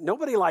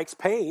 Nobody likes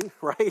pain,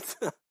 right?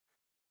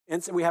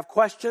 And so we have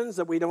questions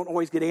that we don't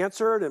always get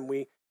answered and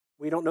we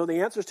don't know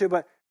the answers to,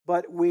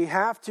 but we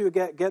have to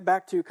get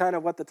back to kind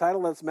of what the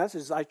title of this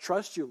message is, I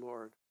trust you,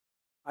 Lord.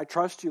 I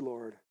trust you,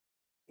 Lord.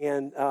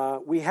 And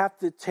we have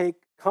to take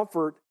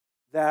comfort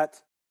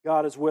that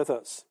God is with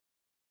us.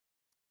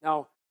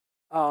 Now,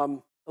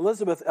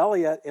 Elizabeth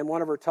Elliot, in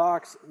one of her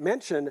talks,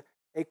 mentioned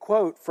a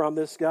quote from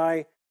this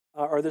guy,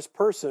 or this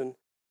person,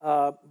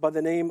 by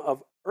the name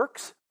of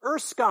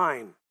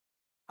Erskine.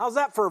 How's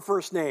that for a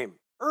first name?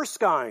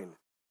 Erskine.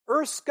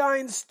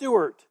 Erskine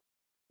Stewart,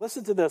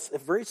 listen to this, a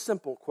very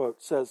simple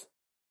quote, says,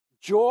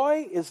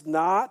 joy is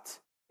not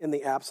in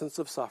the absence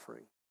of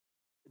suffering.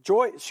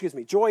 Joy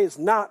is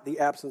not the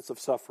absence of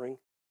suffering,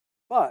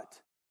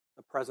 but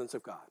the presence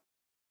of God.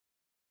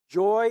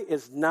 Joy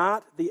is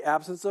not the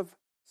absence of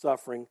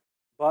suffering,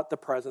 but the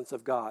presence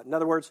of God. In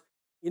other words,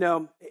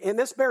 and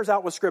this bears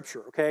out with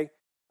Scripture, okay?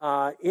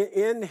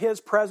 In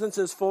his presence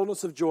is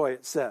fullness of joy,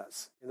 it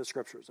says in the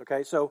Scriptures,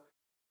 okay? So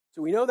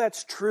we know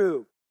that's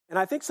true. And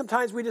I think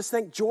sometimes we just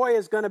think joy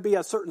is going to be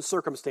a certain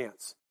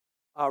circumstance,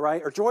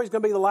 right? Or joy is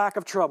going to be the lack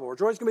of trouble, or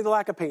joy is going to be the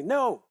lack of pain.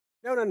 No.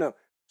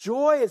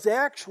 Joy is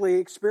actually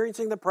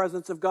experiencing the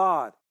presence of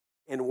God.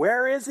 And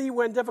where is he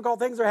when difficult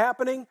things are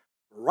happening?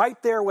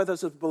 Right there with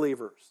us as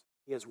believers.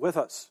 He is with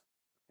us,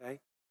 okay?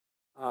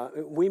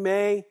 We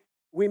may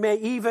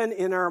even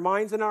in our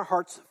minds and our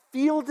hearts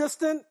feel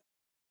distant,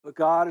 but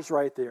God is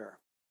right there.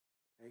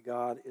 Okay?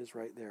 God is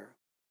right there.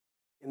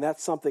 And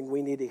that's something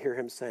we need to hear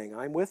him saying.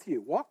 I'm with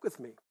you. Walk with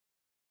me.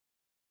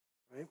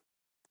 Right?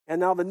 And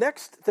now the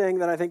next thing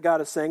that I think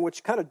God is saying,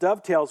 which kind of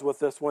dovetails with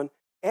this one,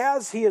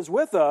 as he is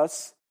with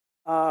us,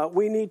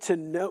 we need to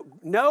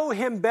know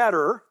him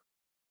better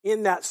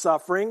in that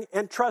suffering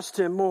and trust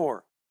him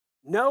more.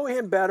 Know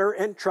him better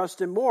and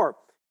trust him more.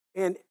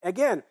 And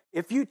again,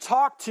 if you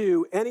talk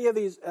to any of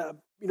these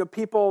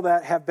people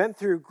that have been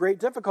through great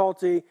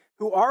difficulty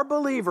who are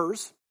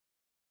believers,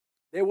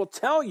 they will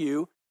tell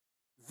you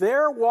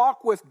their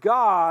walk with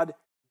God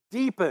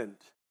deepened.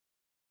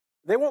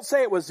 They won't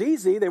say it was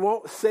easy. They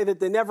won't say that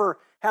they never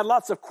had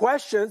lots of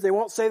questions. They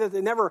won't say that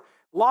they never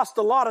lost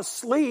a lot of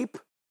sleep,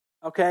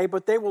 okay?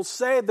 But they will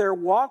say their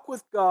walk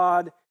with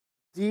God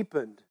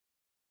deepened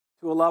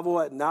to a level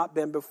it had not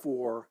been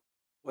before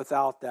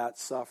without that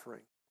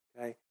suffering,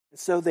 okay? And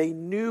so they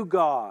knew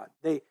God.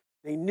 They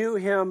knew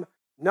him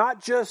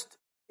not just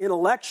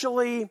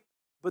intellectually,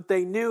 but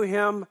they knew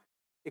him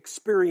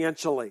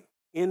experientially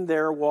in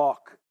their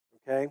walk,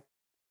 okay?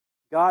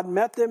 God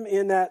met them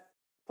in that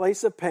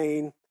place of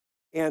pain,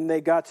 and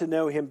they got to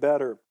know him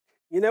better.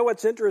 You know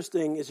what's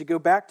interesting is you go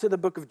back to the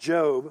book of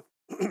Job,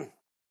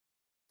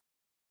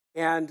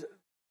 and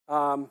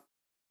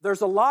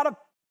there's a lot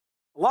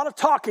of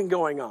talking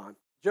going on.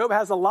 Job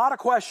has a lot of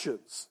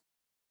questions,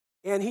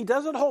 and he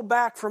doesn't hold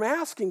back from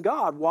asking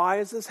God, why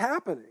is this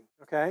happening?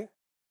 Okay?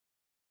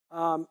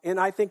 And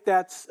I think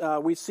that's,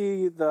 we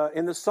see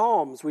in the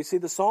Psalms, we see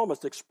the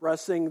psalmist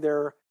expressing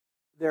their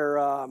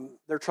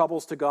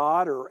troubles to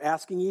God, or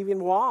asking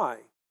even why.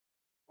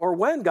 Or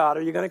when, God,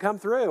 are you going to come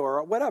through,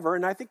 or whatever.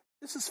 And I think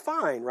this is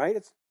fine,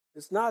 right?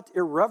 It's not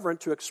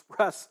irreverent to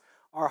express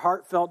our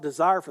heartfelt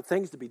desire for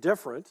things to be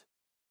different.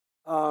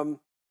 And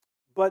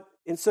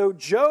so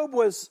Job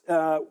was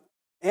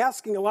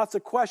asking lots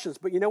of questions,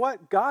 but you know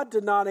what? God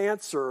did not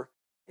answer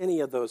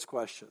any of those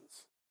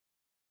questions.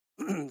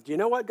 Do you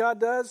know what God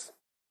does?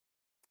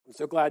 I'm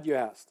so glad you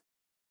asked.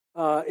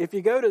 If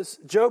you go to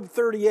Job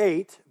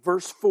 38,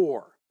 verse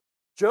 4,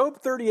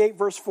 Job 38,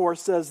 verse 4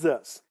 says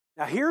this.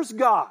 Now here's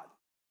God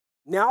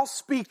now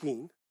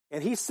speaking,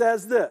 and he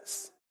says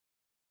this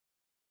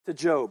to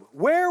Job.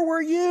 Where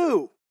were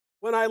you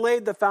when I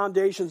laid the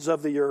foundations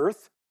of the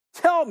earth?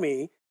 Tell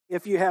me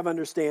if you have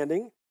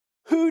understanding.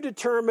 Who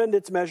determined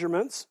its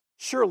measurements?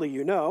 Surely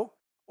you know.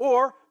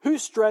 Or who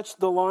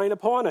stretched the line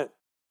upon it?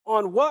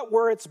 On what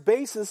were its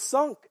bases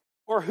sunk?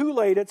 Or who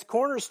laid its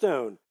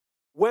cornerstone?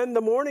 When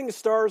the morning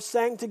stars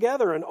sang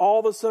together and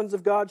all the sons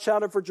of God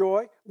shouted for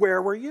joy,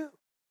 where were you?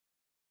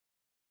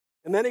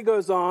 And then he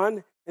goes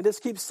on and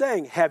just keeps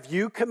saying, have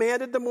you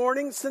commanded the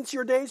morning since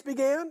your days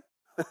began?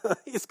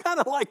 He's kind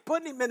of like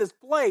putting him in his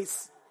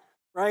place,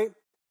 right?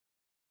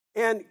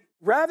 And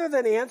rather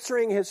than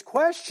answering his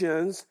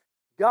questions,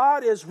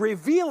 God is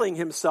revealing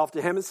himself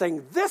to him and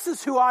saying, this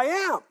is who I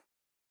am.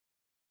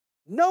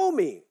 Know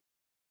me.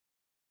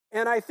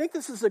 And I think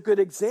this is a good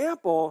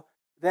example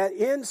that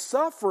in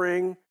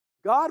suffering,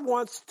 God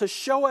wants to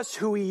show us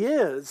who he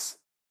is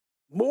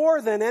more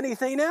than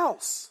anything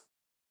else.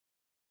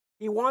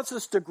 He wants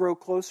us to grow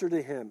closer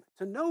to him,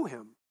 to know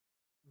him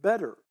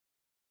better.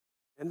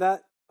 And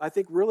that, I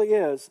think, really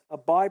is a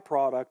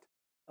byproduct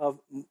of,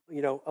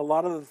 a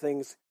lot of the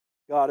things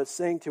God is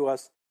saying to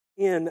us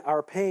in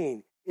our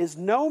pain, is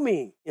know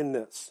me in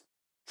this.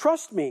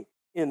 Trust me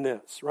in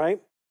this, right?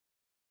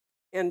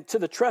 And to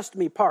the trust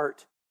me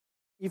part,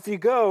 if you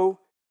go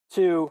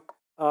to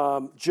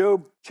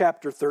Job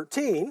chapter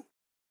 13,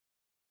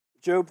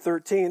 Job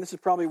 13, this is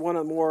probably one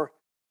of the more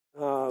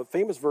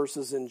famous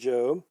verses in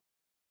Job.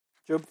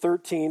 Job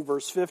 13,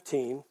 verse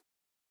 15.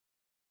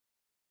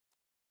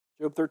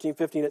 Job 13,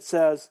 15, it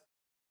says,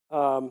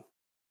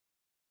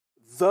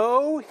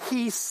 though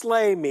he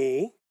slay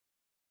me,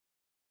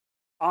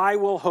 I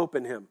will hope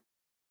in him.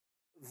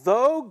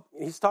 Though,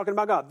 he's talking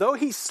about God, though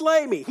he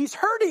slay me, he's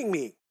hurting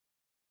me.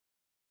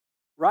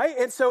 Right?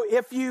 And so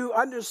if you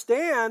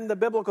understand the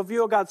biblical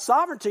view of God's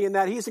sovereignty and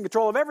that he's in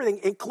control of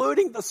everything,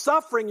 including the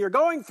suffering you're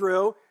going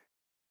through,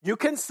 you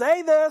can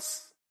say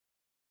this,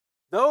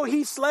 though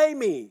he slay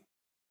me,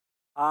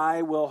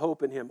 I will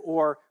hope in him.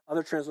 Or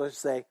other translations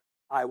say,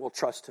 I will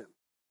trust him.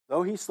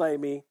 Though he slay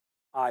me,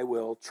 I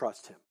will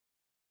trust him.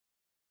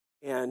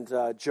 And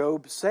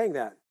Job saying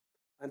that.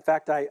 In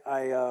fact,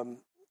 I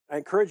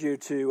encourage you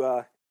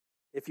to,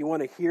 if you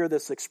want to hear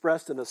this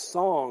expressed in a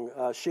song,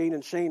 Shane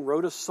and Shane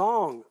wrote a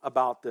song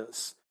about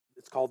this.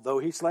 It's called "Though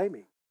He Slay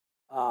Me,"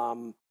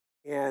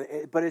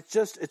 but it's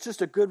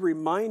just a good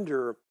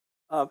reminder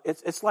of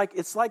it's like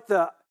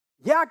the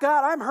God,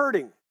 I'm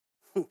hurting.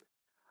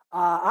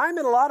 I'm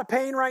in a lot of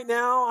pain right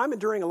now. I'm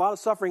enduring a lot of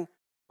suffering,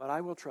 but I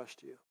will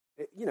trust you.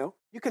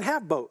 You can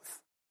have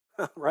both,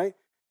 right?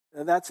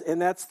 And that's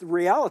the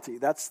reality.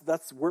 That's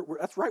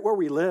right where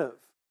we live.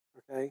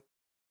 Okay,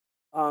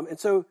 and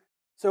so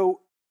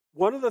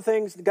one of the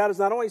things God is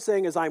not only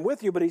saying is I'm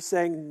with you, but He's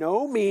saying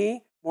know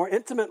me more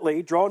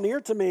intimately, draw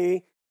near to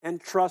me,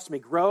 and trust me.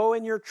 Grow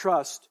in your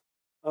trust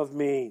of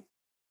me.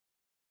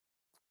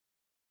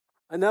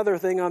 Another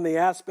thing on the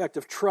aspect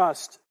of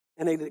trust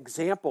and an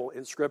example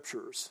in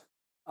scriptures.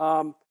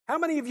 How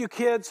many of you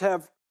kids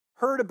have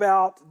heard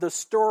about the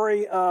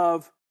story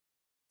of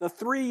the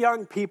three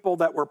young people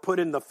that were put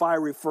in the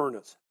fiery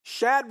furnace?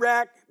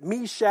 Shadrach,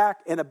 Meshach,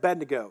 and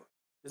Abednego.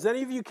 Does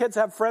any of you kids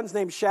have friends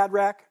named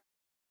Shadrach?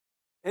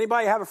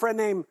 Anybody have a friend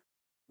named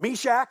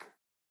Meshach?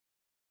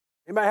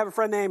 Anybody have a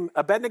friend named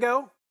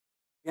Abednego?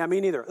 Yeah,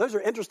 me neither. Those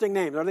are interesting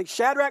names. I think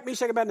Shadrach,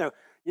 Meshach, Abednego.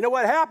 You know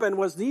what happened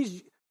was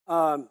these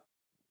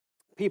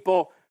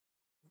people,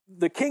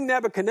 the king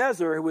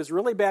Nebuchadnezzar, who was a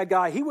really bad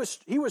guy, he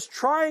was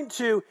trying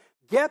to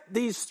get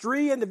these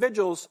three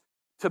individuals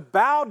to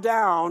bow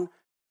down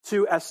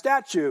to a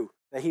statue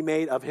that he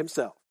made of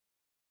himself,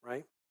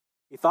 right?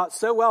 He thought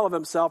so well of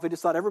himself, he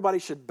just thought everybody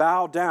should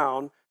bow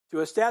down to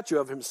a statue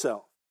of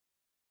himself.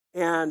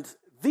 And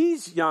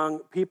these young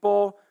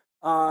people,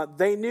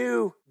 they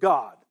knew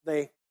God.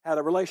 They had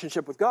a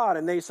relationship with God,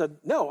 and they said,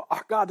 no,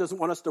 our God doesn't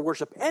want us to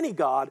worship any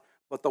God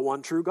but the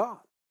one true God.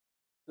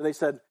 So they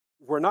said,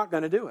 we're not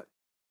going to do it.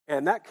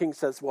 And that king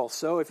says, well,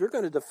 so if you're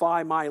going to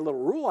defy my little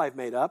rule I've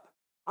made up,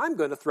 I'm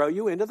going to throw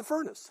you into the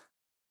furnace.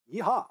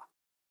 Yeehaw.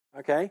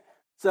 Okay?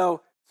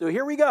 So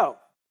here we go.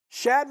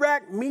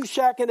 Shadrach,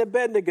 Meshach, and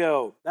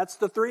Abednego. That's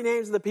the three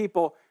names of the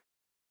people.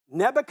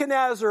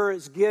 Nebuchadnezzar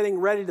is getting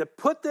ready to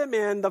put them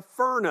in the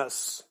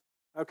furnace.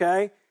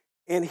 Okay?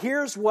 And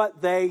here's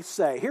what they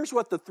say. Here's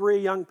what the three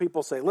young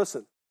people say.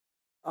 Listen.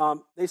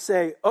 They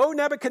say, "O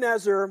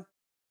Nebuchadnezzar,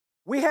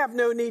 we have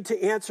no need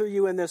to answer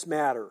you in this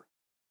matter.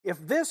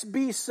 If this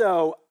be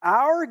so,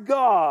 our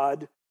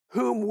God,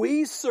 whom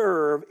we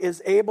serve,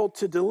 is able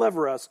to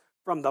deliver us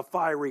from the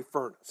fiery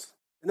furnace."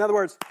 In other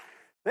words,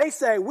 they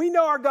say, we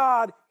know our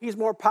God. He's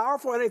more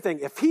powerful than anything.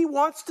 If He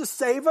wants to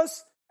save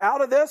us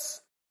out of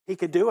this, He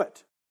can do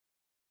it.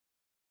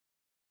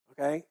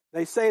 Okay?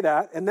 They say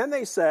that. And then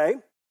they say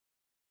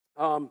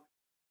in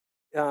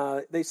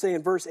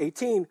verse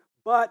 18,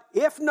 "But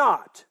if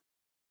not,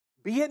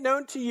 be it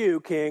known to you,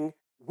 King,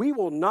 we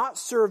will not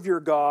serve your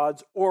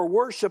gods or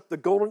worship the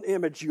golden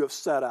image you have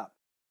set up."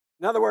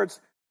 In other words,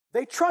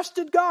 they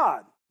trusted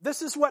God.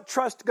 This is what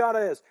trust God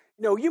is.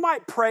 You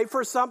might pray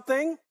for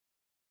something,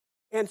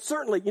 and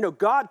certainly,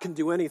 God can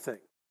do anything.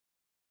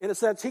 In a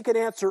sense, He can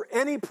answer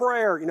any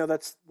prayer,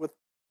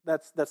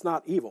 that's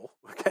not evil,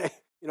 okay?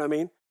 You know what I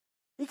mean?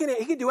 He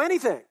can do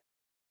anything.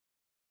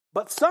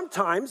 But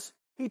sometimes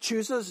He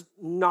chooses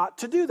not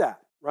to do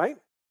that, right?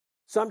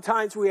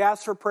 Sometimes we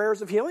ask for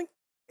prayers of healing,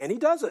 and He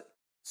does it.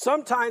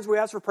 Sometimes we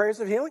ask for prayers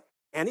of healing,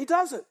 and He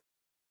doesn't.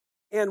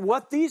 And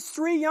what these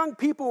three young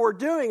people were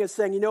doing is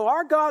saying,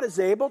 our God is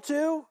able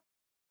to,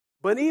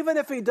 but even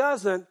if He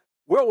doesn't,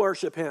 we'll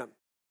worship Him.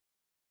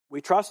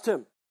 We trust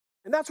Him.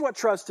 And that's what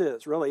trust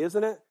is, really,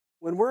 isn't it?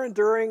 When we're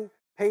enduring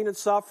pain and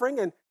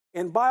suffering,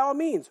 and by all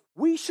means,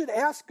 we should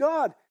ask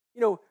God,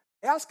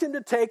 ask Him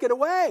to take it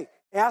away.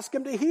 Ask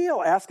Him to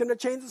heal. Ask Him to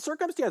change the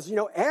circumstances.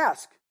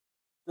 Ask.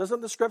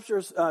 Doesn't the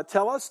scriptures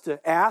tell us to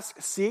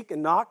ask, seek,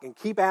 and knock, and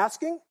keep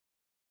asking?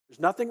 There's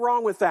nothing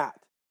wrong with that.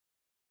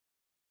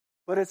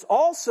 But it's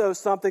also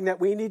something that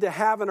we need to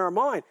have in our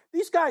mind.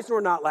 These guys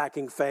were not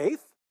lacking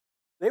faith.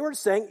 They were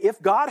saying,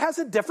 if God has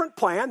a different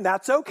plan,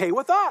 that's okay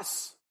with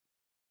us.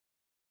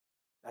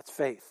 That's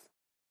faith.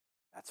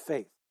 That's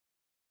faith.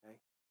 Okay?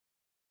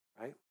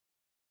 Right?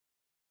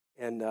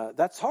 And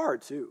that's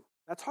hard too.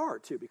 That's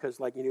hard too, because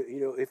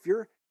if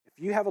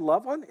you have a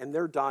loved one and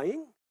they're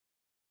dying,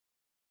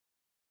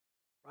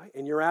 right,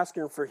 and you're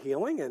asking for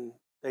healing and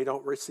they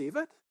don't receive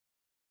it,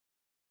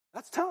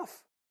 that's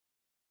tough.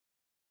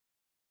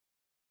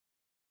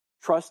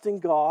 Trusting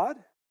God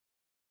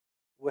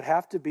would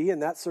have to be,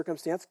 in that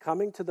circumstance,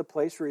 coming to the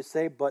place where you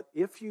say, but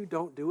if you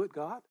don't do it,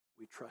 God,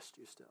 we trust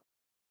you still.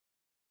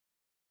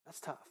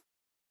 That's tough.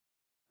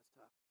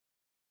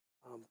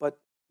 But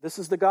this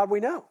is the God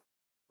we know,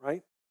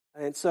 right?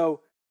 And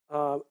so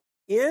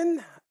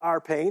in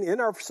our pain, in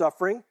our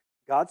suffering,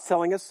 God's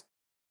telling us,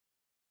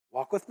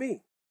 walk with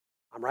me.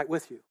 I'm right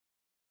with you.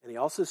 And He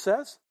also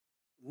says,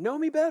 know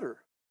me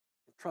better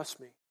and trust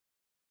me.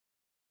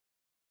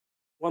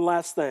 One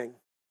last thing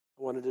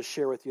I wanted to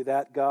share with you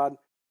that God,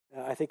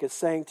 I think, is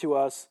saying to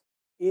us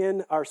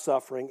in our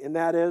suffering, and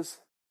that is,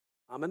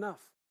 I'm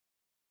enough.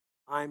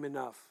 I'm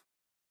enough.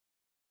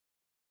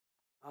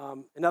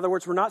 In other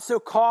words, we're not so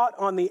caught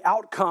on the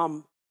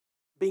outcome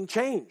being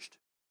changed.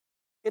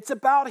 It's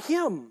about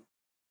him,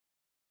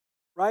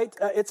 right?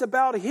 It's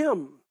about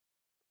him.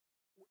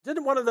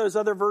 Didn't one of those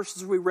other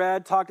verses we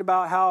read talked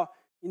about how,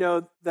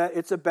 that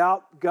it's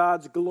about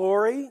God's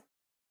glory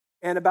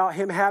and about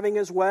him having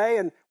his way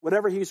and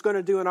whatever he's going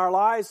to do in our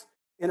lives?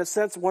 In a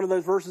sense, one of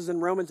those verses in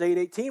Romans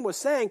 8:18 was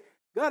saying,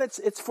 God,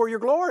 it's for your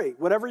glory,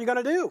 whatever you're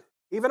going to do,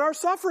 even our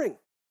suffering.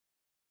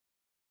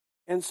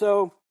 And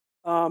so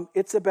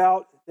it's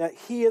about that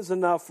he is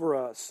enough for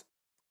us.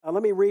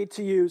 Let me read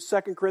to you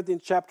 2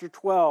 Corinthians chapter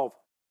 12,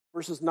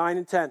 verses 9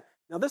 and 10.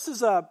 Now, this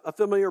is a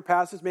familiar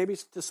passage maybe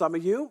to some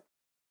of you.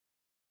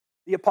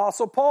 The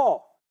Apostle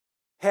Paul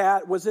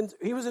was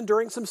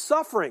enduring some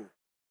suffering.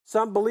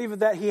 Some believe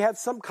that he had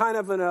some kind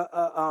of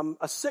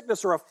a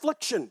sickness or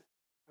affliction,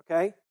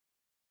 okay?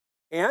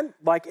 And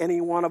like any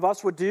one of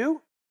us would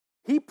do,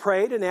 he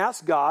prayed and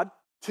asked God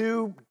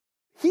to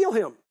heal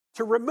him,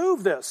 to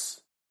remove this.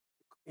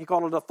 He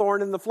called it a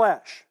thorn in the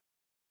flesh.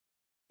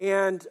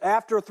 And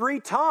after 3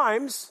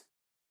 times,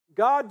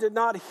 God did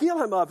not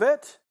heal him of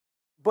it,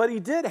 but he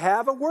did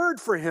have a word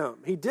for him.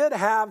 He did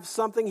have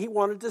something he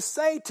wanted to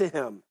say to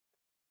him.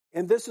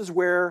 And this is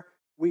where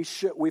we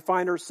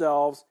find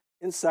ourselves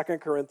in 2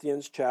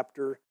 Corinthians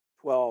chapter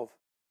 12,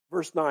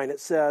 verse 9. It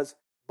says,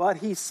 but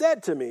he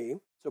said to me,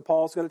 so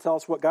Paul's going to tell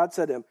us what God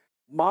said to him,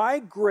 my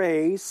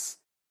grace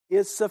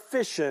is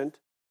sufficient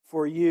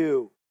for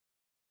you,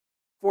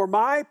 for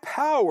my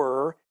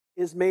power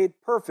is made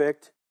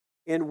perfect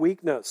in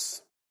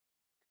weakness.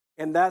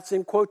 And that's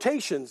in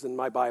quotations in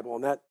my Bible,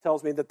 and that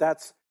tells me that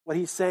that's what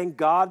he's saying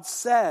God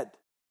said.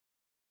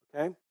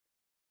 Okay?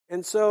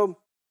 And so,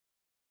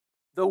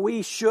 though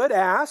we should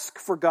ask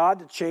for God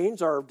to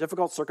change our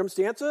difficult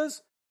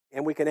circumstances,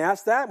 and we can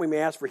ask that, we may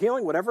ask for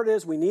healing, whatever it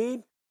is we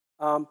need,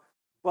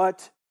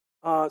 but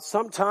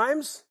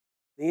sometimes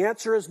the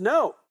answer is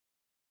no.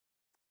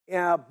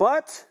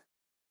 But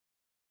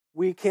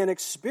we can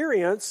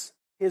experience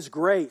his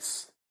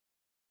grace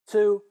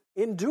to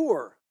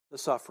endure the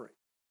suffering.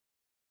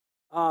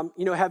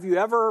 Have you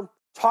ever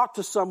talked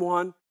to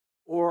someone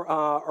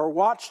or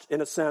watched,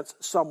 in a sense,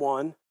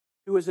 someone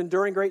who is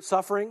enduring great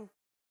suffering,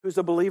 who's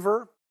a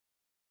believer,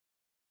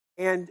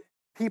 and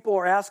people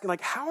are asking,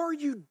 like, how are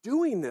you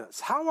doing this?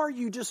 How are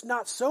you just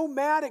not so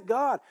mad at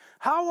God?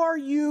 How are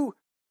you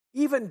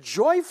even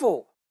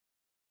joyful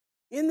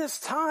in this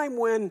time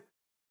when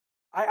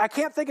I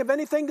can't think of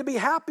anything to be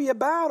happy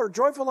about or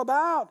joyful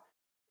about?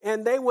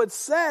 And they would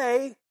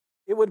say,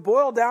 it would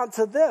boil down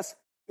to this: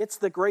 it's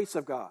the grace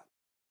of God.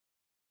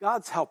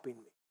 God's helping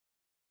me.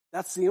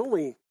 That's the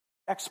only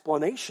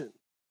explanation,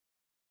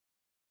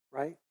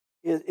 right?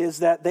 Is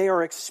that they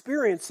are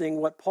experiencing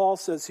what Paul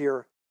says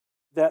here,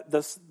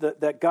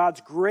 that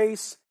God's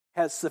grace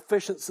has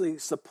sufficiently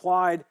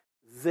supplied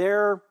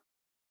their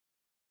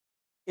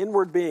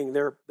inward being,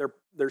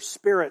 their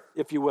spirit,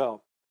 if you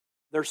will,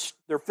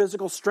 their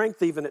physical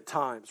strength even at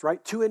times,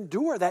 right? To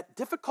endure that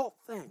difficult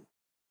thing,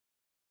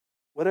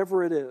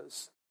 whatever it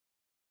is.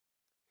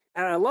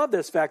 And I love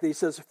this fact that he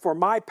says, for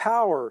my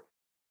power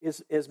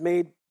is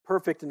made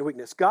perfect in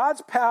weakness.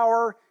 God's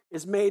power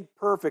is made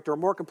perfect, or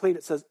more complete,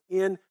 it says,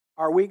 in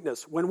our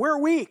weakness. When we're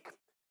weak,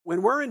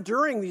 when we're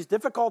enduring these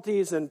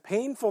difficulties and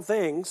painful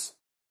things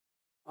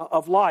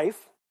of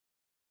life,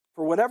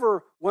 for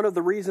whatever one of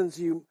the reasons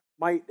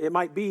it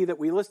might be that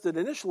we listed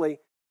initially,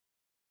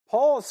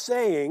 Paul is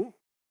saying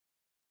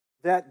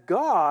that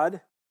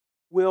God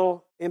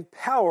will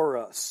empower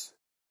us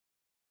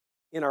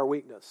in our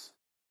weakness.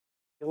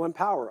 He'll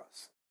empower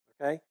us,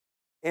 okay?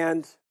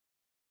 And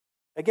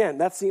again,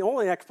 that's the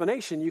only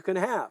explanation you can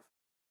have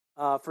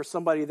for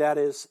somebody that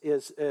is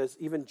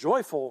even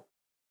joyful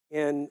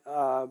in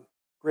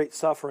great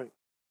suffering.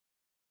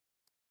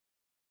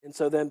 And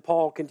so then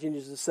Paul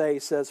continues to say, he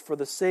says, for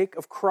the sake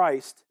of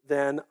Christ,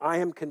 then, I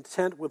am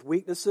content with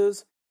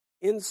weaknesses,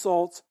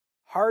 insults,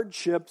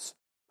 hardships,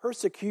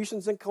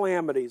 persecutions, and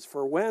calamities.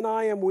 For when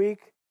I am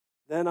weak,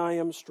 then I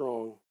am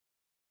strong.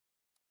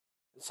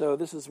 And so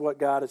this is what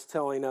God is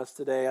telling us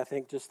today. I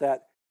think just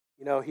that,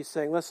 he's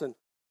saying, listen,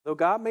 though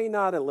God may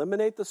not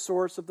eliminate the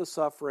source of the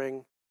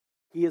suffering,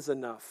 he is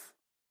enough.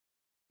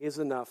 He is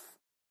enough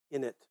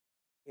in it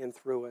and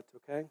through it,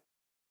 okay?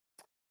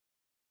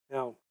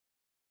 Now,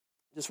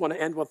 just want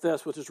to end with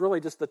this, which is really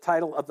just the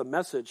title of the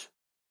message.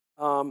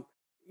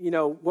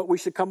 What we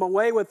should come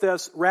away with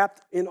this,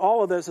 wrapped in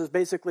all of this, is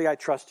basically, I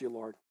trust you,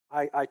 Lord.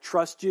 I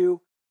trust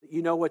you that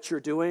you know what you're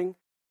doing.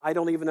 I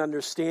don't even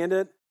understand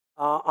it.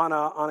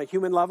 On a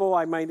human level,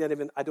 I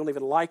don't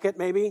even like it,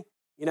 maybe,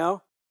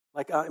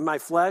 like in my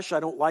flesh, I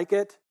don't like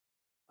it.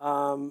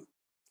 And,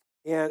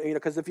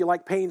 because if you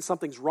like pain,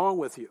 something's wrong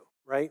with you,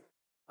 right?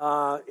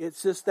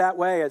 It's just that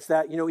way. It's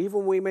that,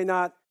 even we may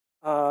not,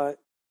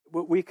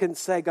 we can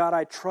say, God,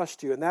 I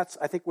trust you. And that's,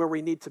 I think, where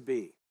we need to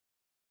be,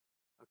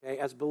 okay,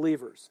 as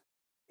believers.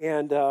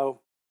 And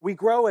we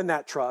grow in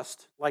that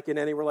trust, like in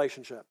any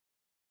relationship.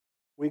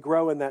 We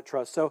grow in that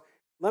trust. So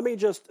let me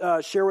just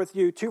share with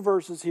you 2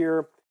 verses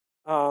here.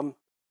 I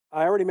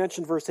already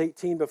mentioned verse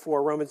 18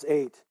 before, Romans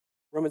 8.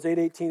 Romans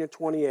 8:18 and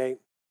 28.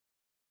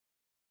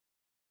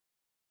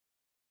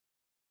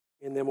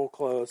 And then we'll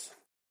close.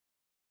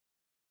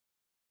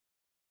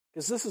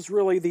 Because this is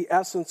really the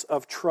essence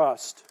of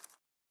trust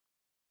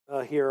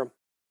here.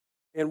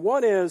 And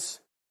one is,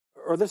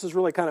 or this is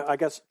really kind of, I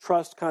guess,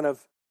 trust kind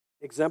of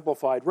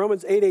exemplified.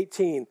 Romans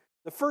 8:18.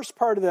 The first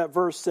part of that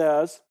verse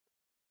says,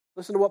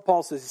 listen to what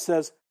Paul says. He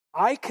says,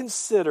 I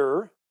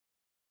consider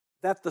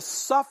that the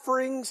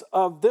sufferings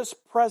of this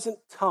present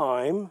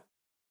time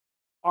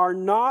are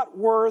not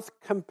worth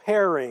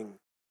comparing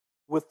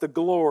with the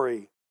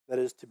glory that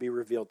is to be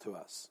revealed to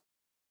us.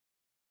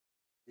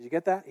 Did you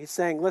get that? He's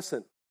saying,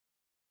 listen,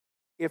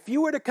 if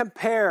you were to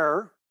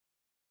compare,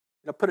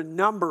 put a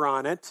number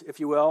on it,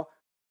 if you will,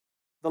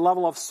 the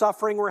level of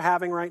suffering we're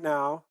having right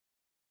now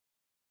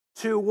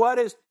to what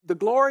is the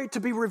glory to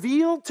be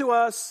revealed to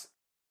us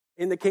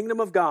in the kingdom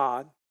of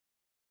God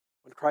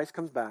when Christ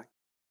comes back,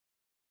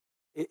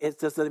 it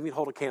doesn't even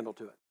hold a candle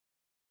to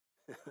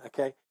it.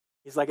 Okay?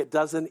 He's like, it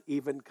doesn't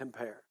even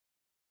compare.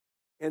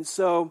 And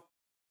so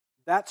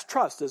that's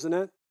trust, isn't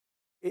it?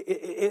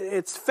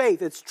 It's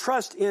faith. It's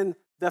trust in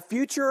the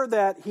future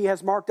that he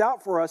has marked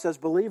out for us as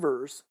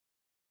believers.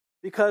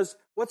 Because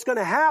what's going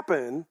to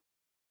happen,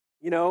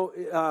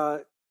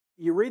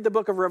 you read the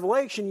book of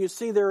Revelation, you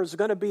see there's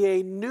going to be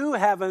a new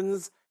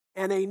heavens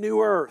and a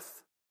new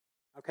earth.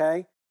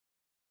 Okay?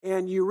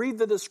 And you read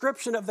the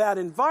description of that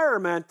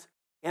environment,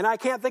 and I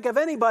can't think of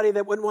anybody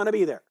that wouldn't want to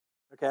be there.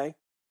 Okay?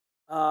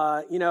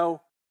 No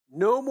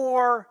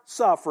more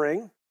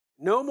suffering,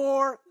 no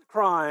more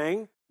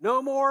crying,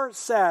 no more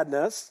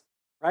sadness,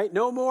 right?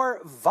 No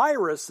more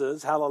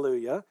viruses,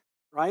 hallelujah,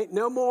 right?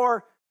 No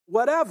more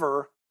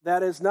whatever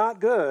that is not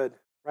good,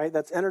 right?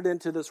 That's entered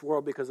into this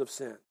world because of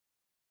sin.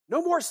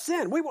 No more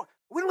sin. We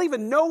don't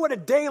even know what a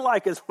day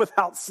like is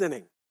without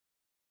sinning.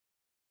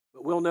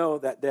 But we'll know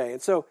that day.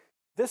 And so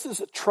this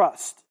is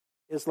trust,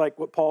 is like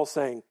what Paul's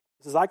saying.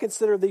 He says, I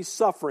consider these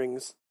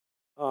sufferings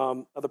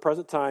of the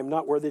present time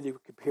not worthy to be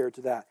compared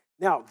to that.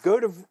 Now, go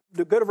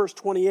to verse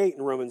 28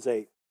 in Romans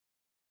 8.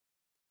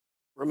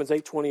 Romans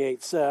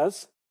 8:28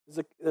 says,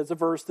 there's a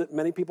verse that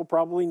many people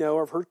probably know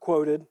or have heard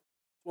quoted.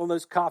 It's one of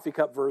those coffee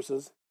cup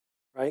verses,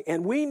 right?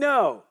 And we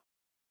know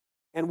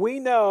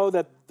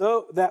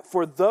that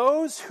for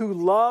those who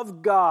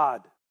love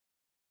God,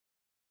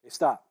 okay,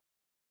 stop.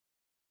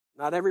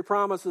 Not every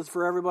promise is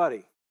for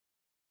everybody.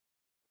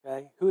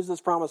 Okay? Who is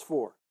this promise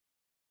for?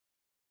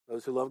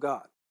 Those who love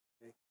God.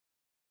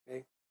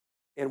 Okay?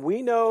 And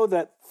we know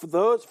that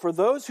for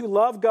those who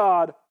love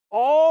God,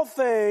 all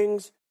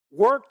things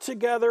work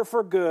together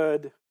for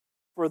good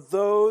for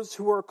those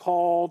who are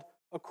called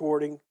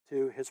according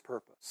to his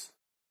purpose.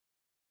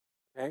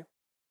 Okay?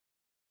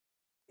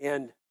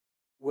 And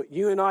what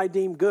you and I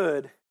deem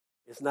good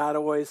is not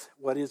always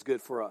what is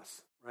good for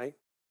us, right?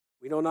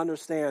 We don't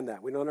understand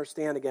that. We don't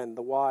understand, again,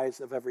 the whys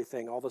of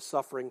everything, all the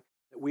suffering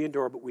that we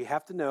endure, but we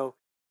have to know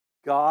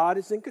God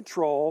is in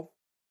control,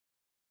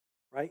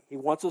 right? He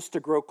wants us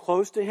to grow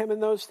close to him in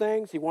those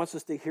things. He wants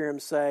us to hear him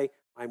say,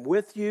 I'm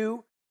with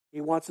you.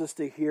 He wants us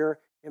to hear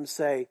him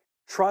say,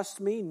 trust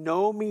me,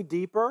 know me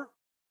deeper.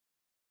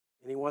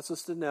 And he wants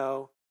us to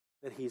know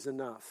that he's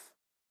enough.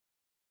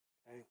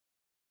 Okay?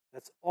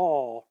 That's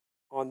all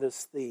on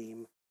this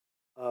theme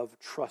of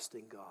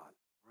trusting God.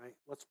 Right?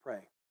 Let's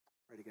pray.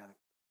 Pray together.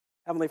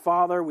 Heavenly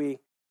Father, we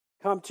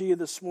come to you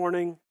this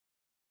morning,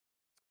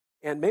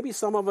 and maybe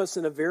some of us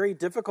in a very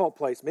difficult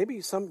place, maybe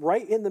some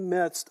right in the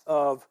midst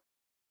of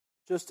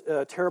just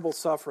terrible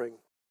suffering.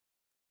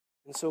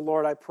 And so,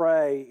 Lord, I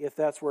pray if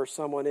that's where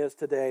someone is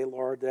today,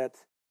 Lord, that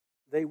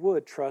they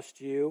would trust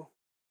you.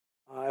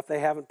 If they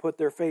haven't put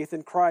their faith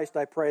in Christ,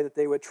 I pray that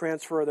they would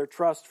transfer their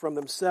trust from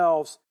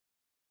themselves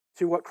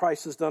to what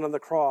Christ has done on the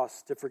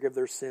cross to forgive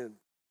their sin.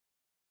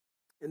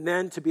 And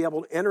then to be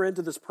able to enter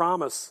into this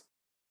promise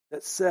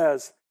that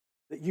says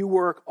that you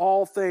work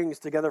all things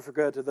together for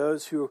good to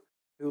those who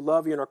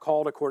love you and are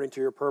called according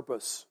to your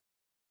purpose.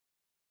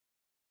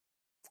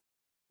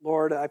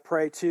 Lord, I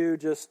pray too,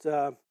 just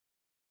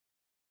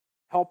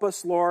help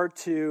us, Lord,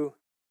 to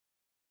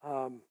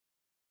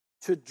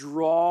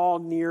draw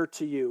near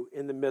to you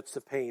in the midst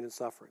of pain and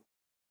suffering.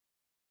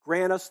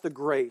 Grant us the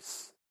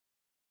grace.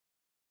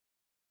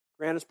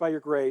 Grant us by your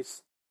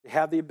grace to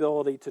have the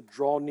ability to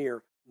draw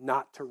near,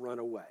 not to run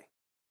away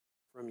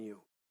from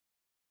you,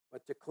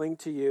 but to cling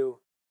to you,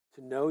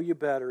 to know you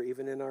better,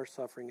 even in our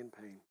suffering and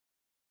pain.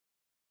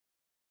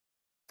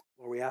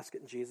 Lord, we ask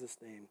it in Jesus'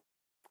 name.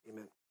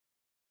 Amen.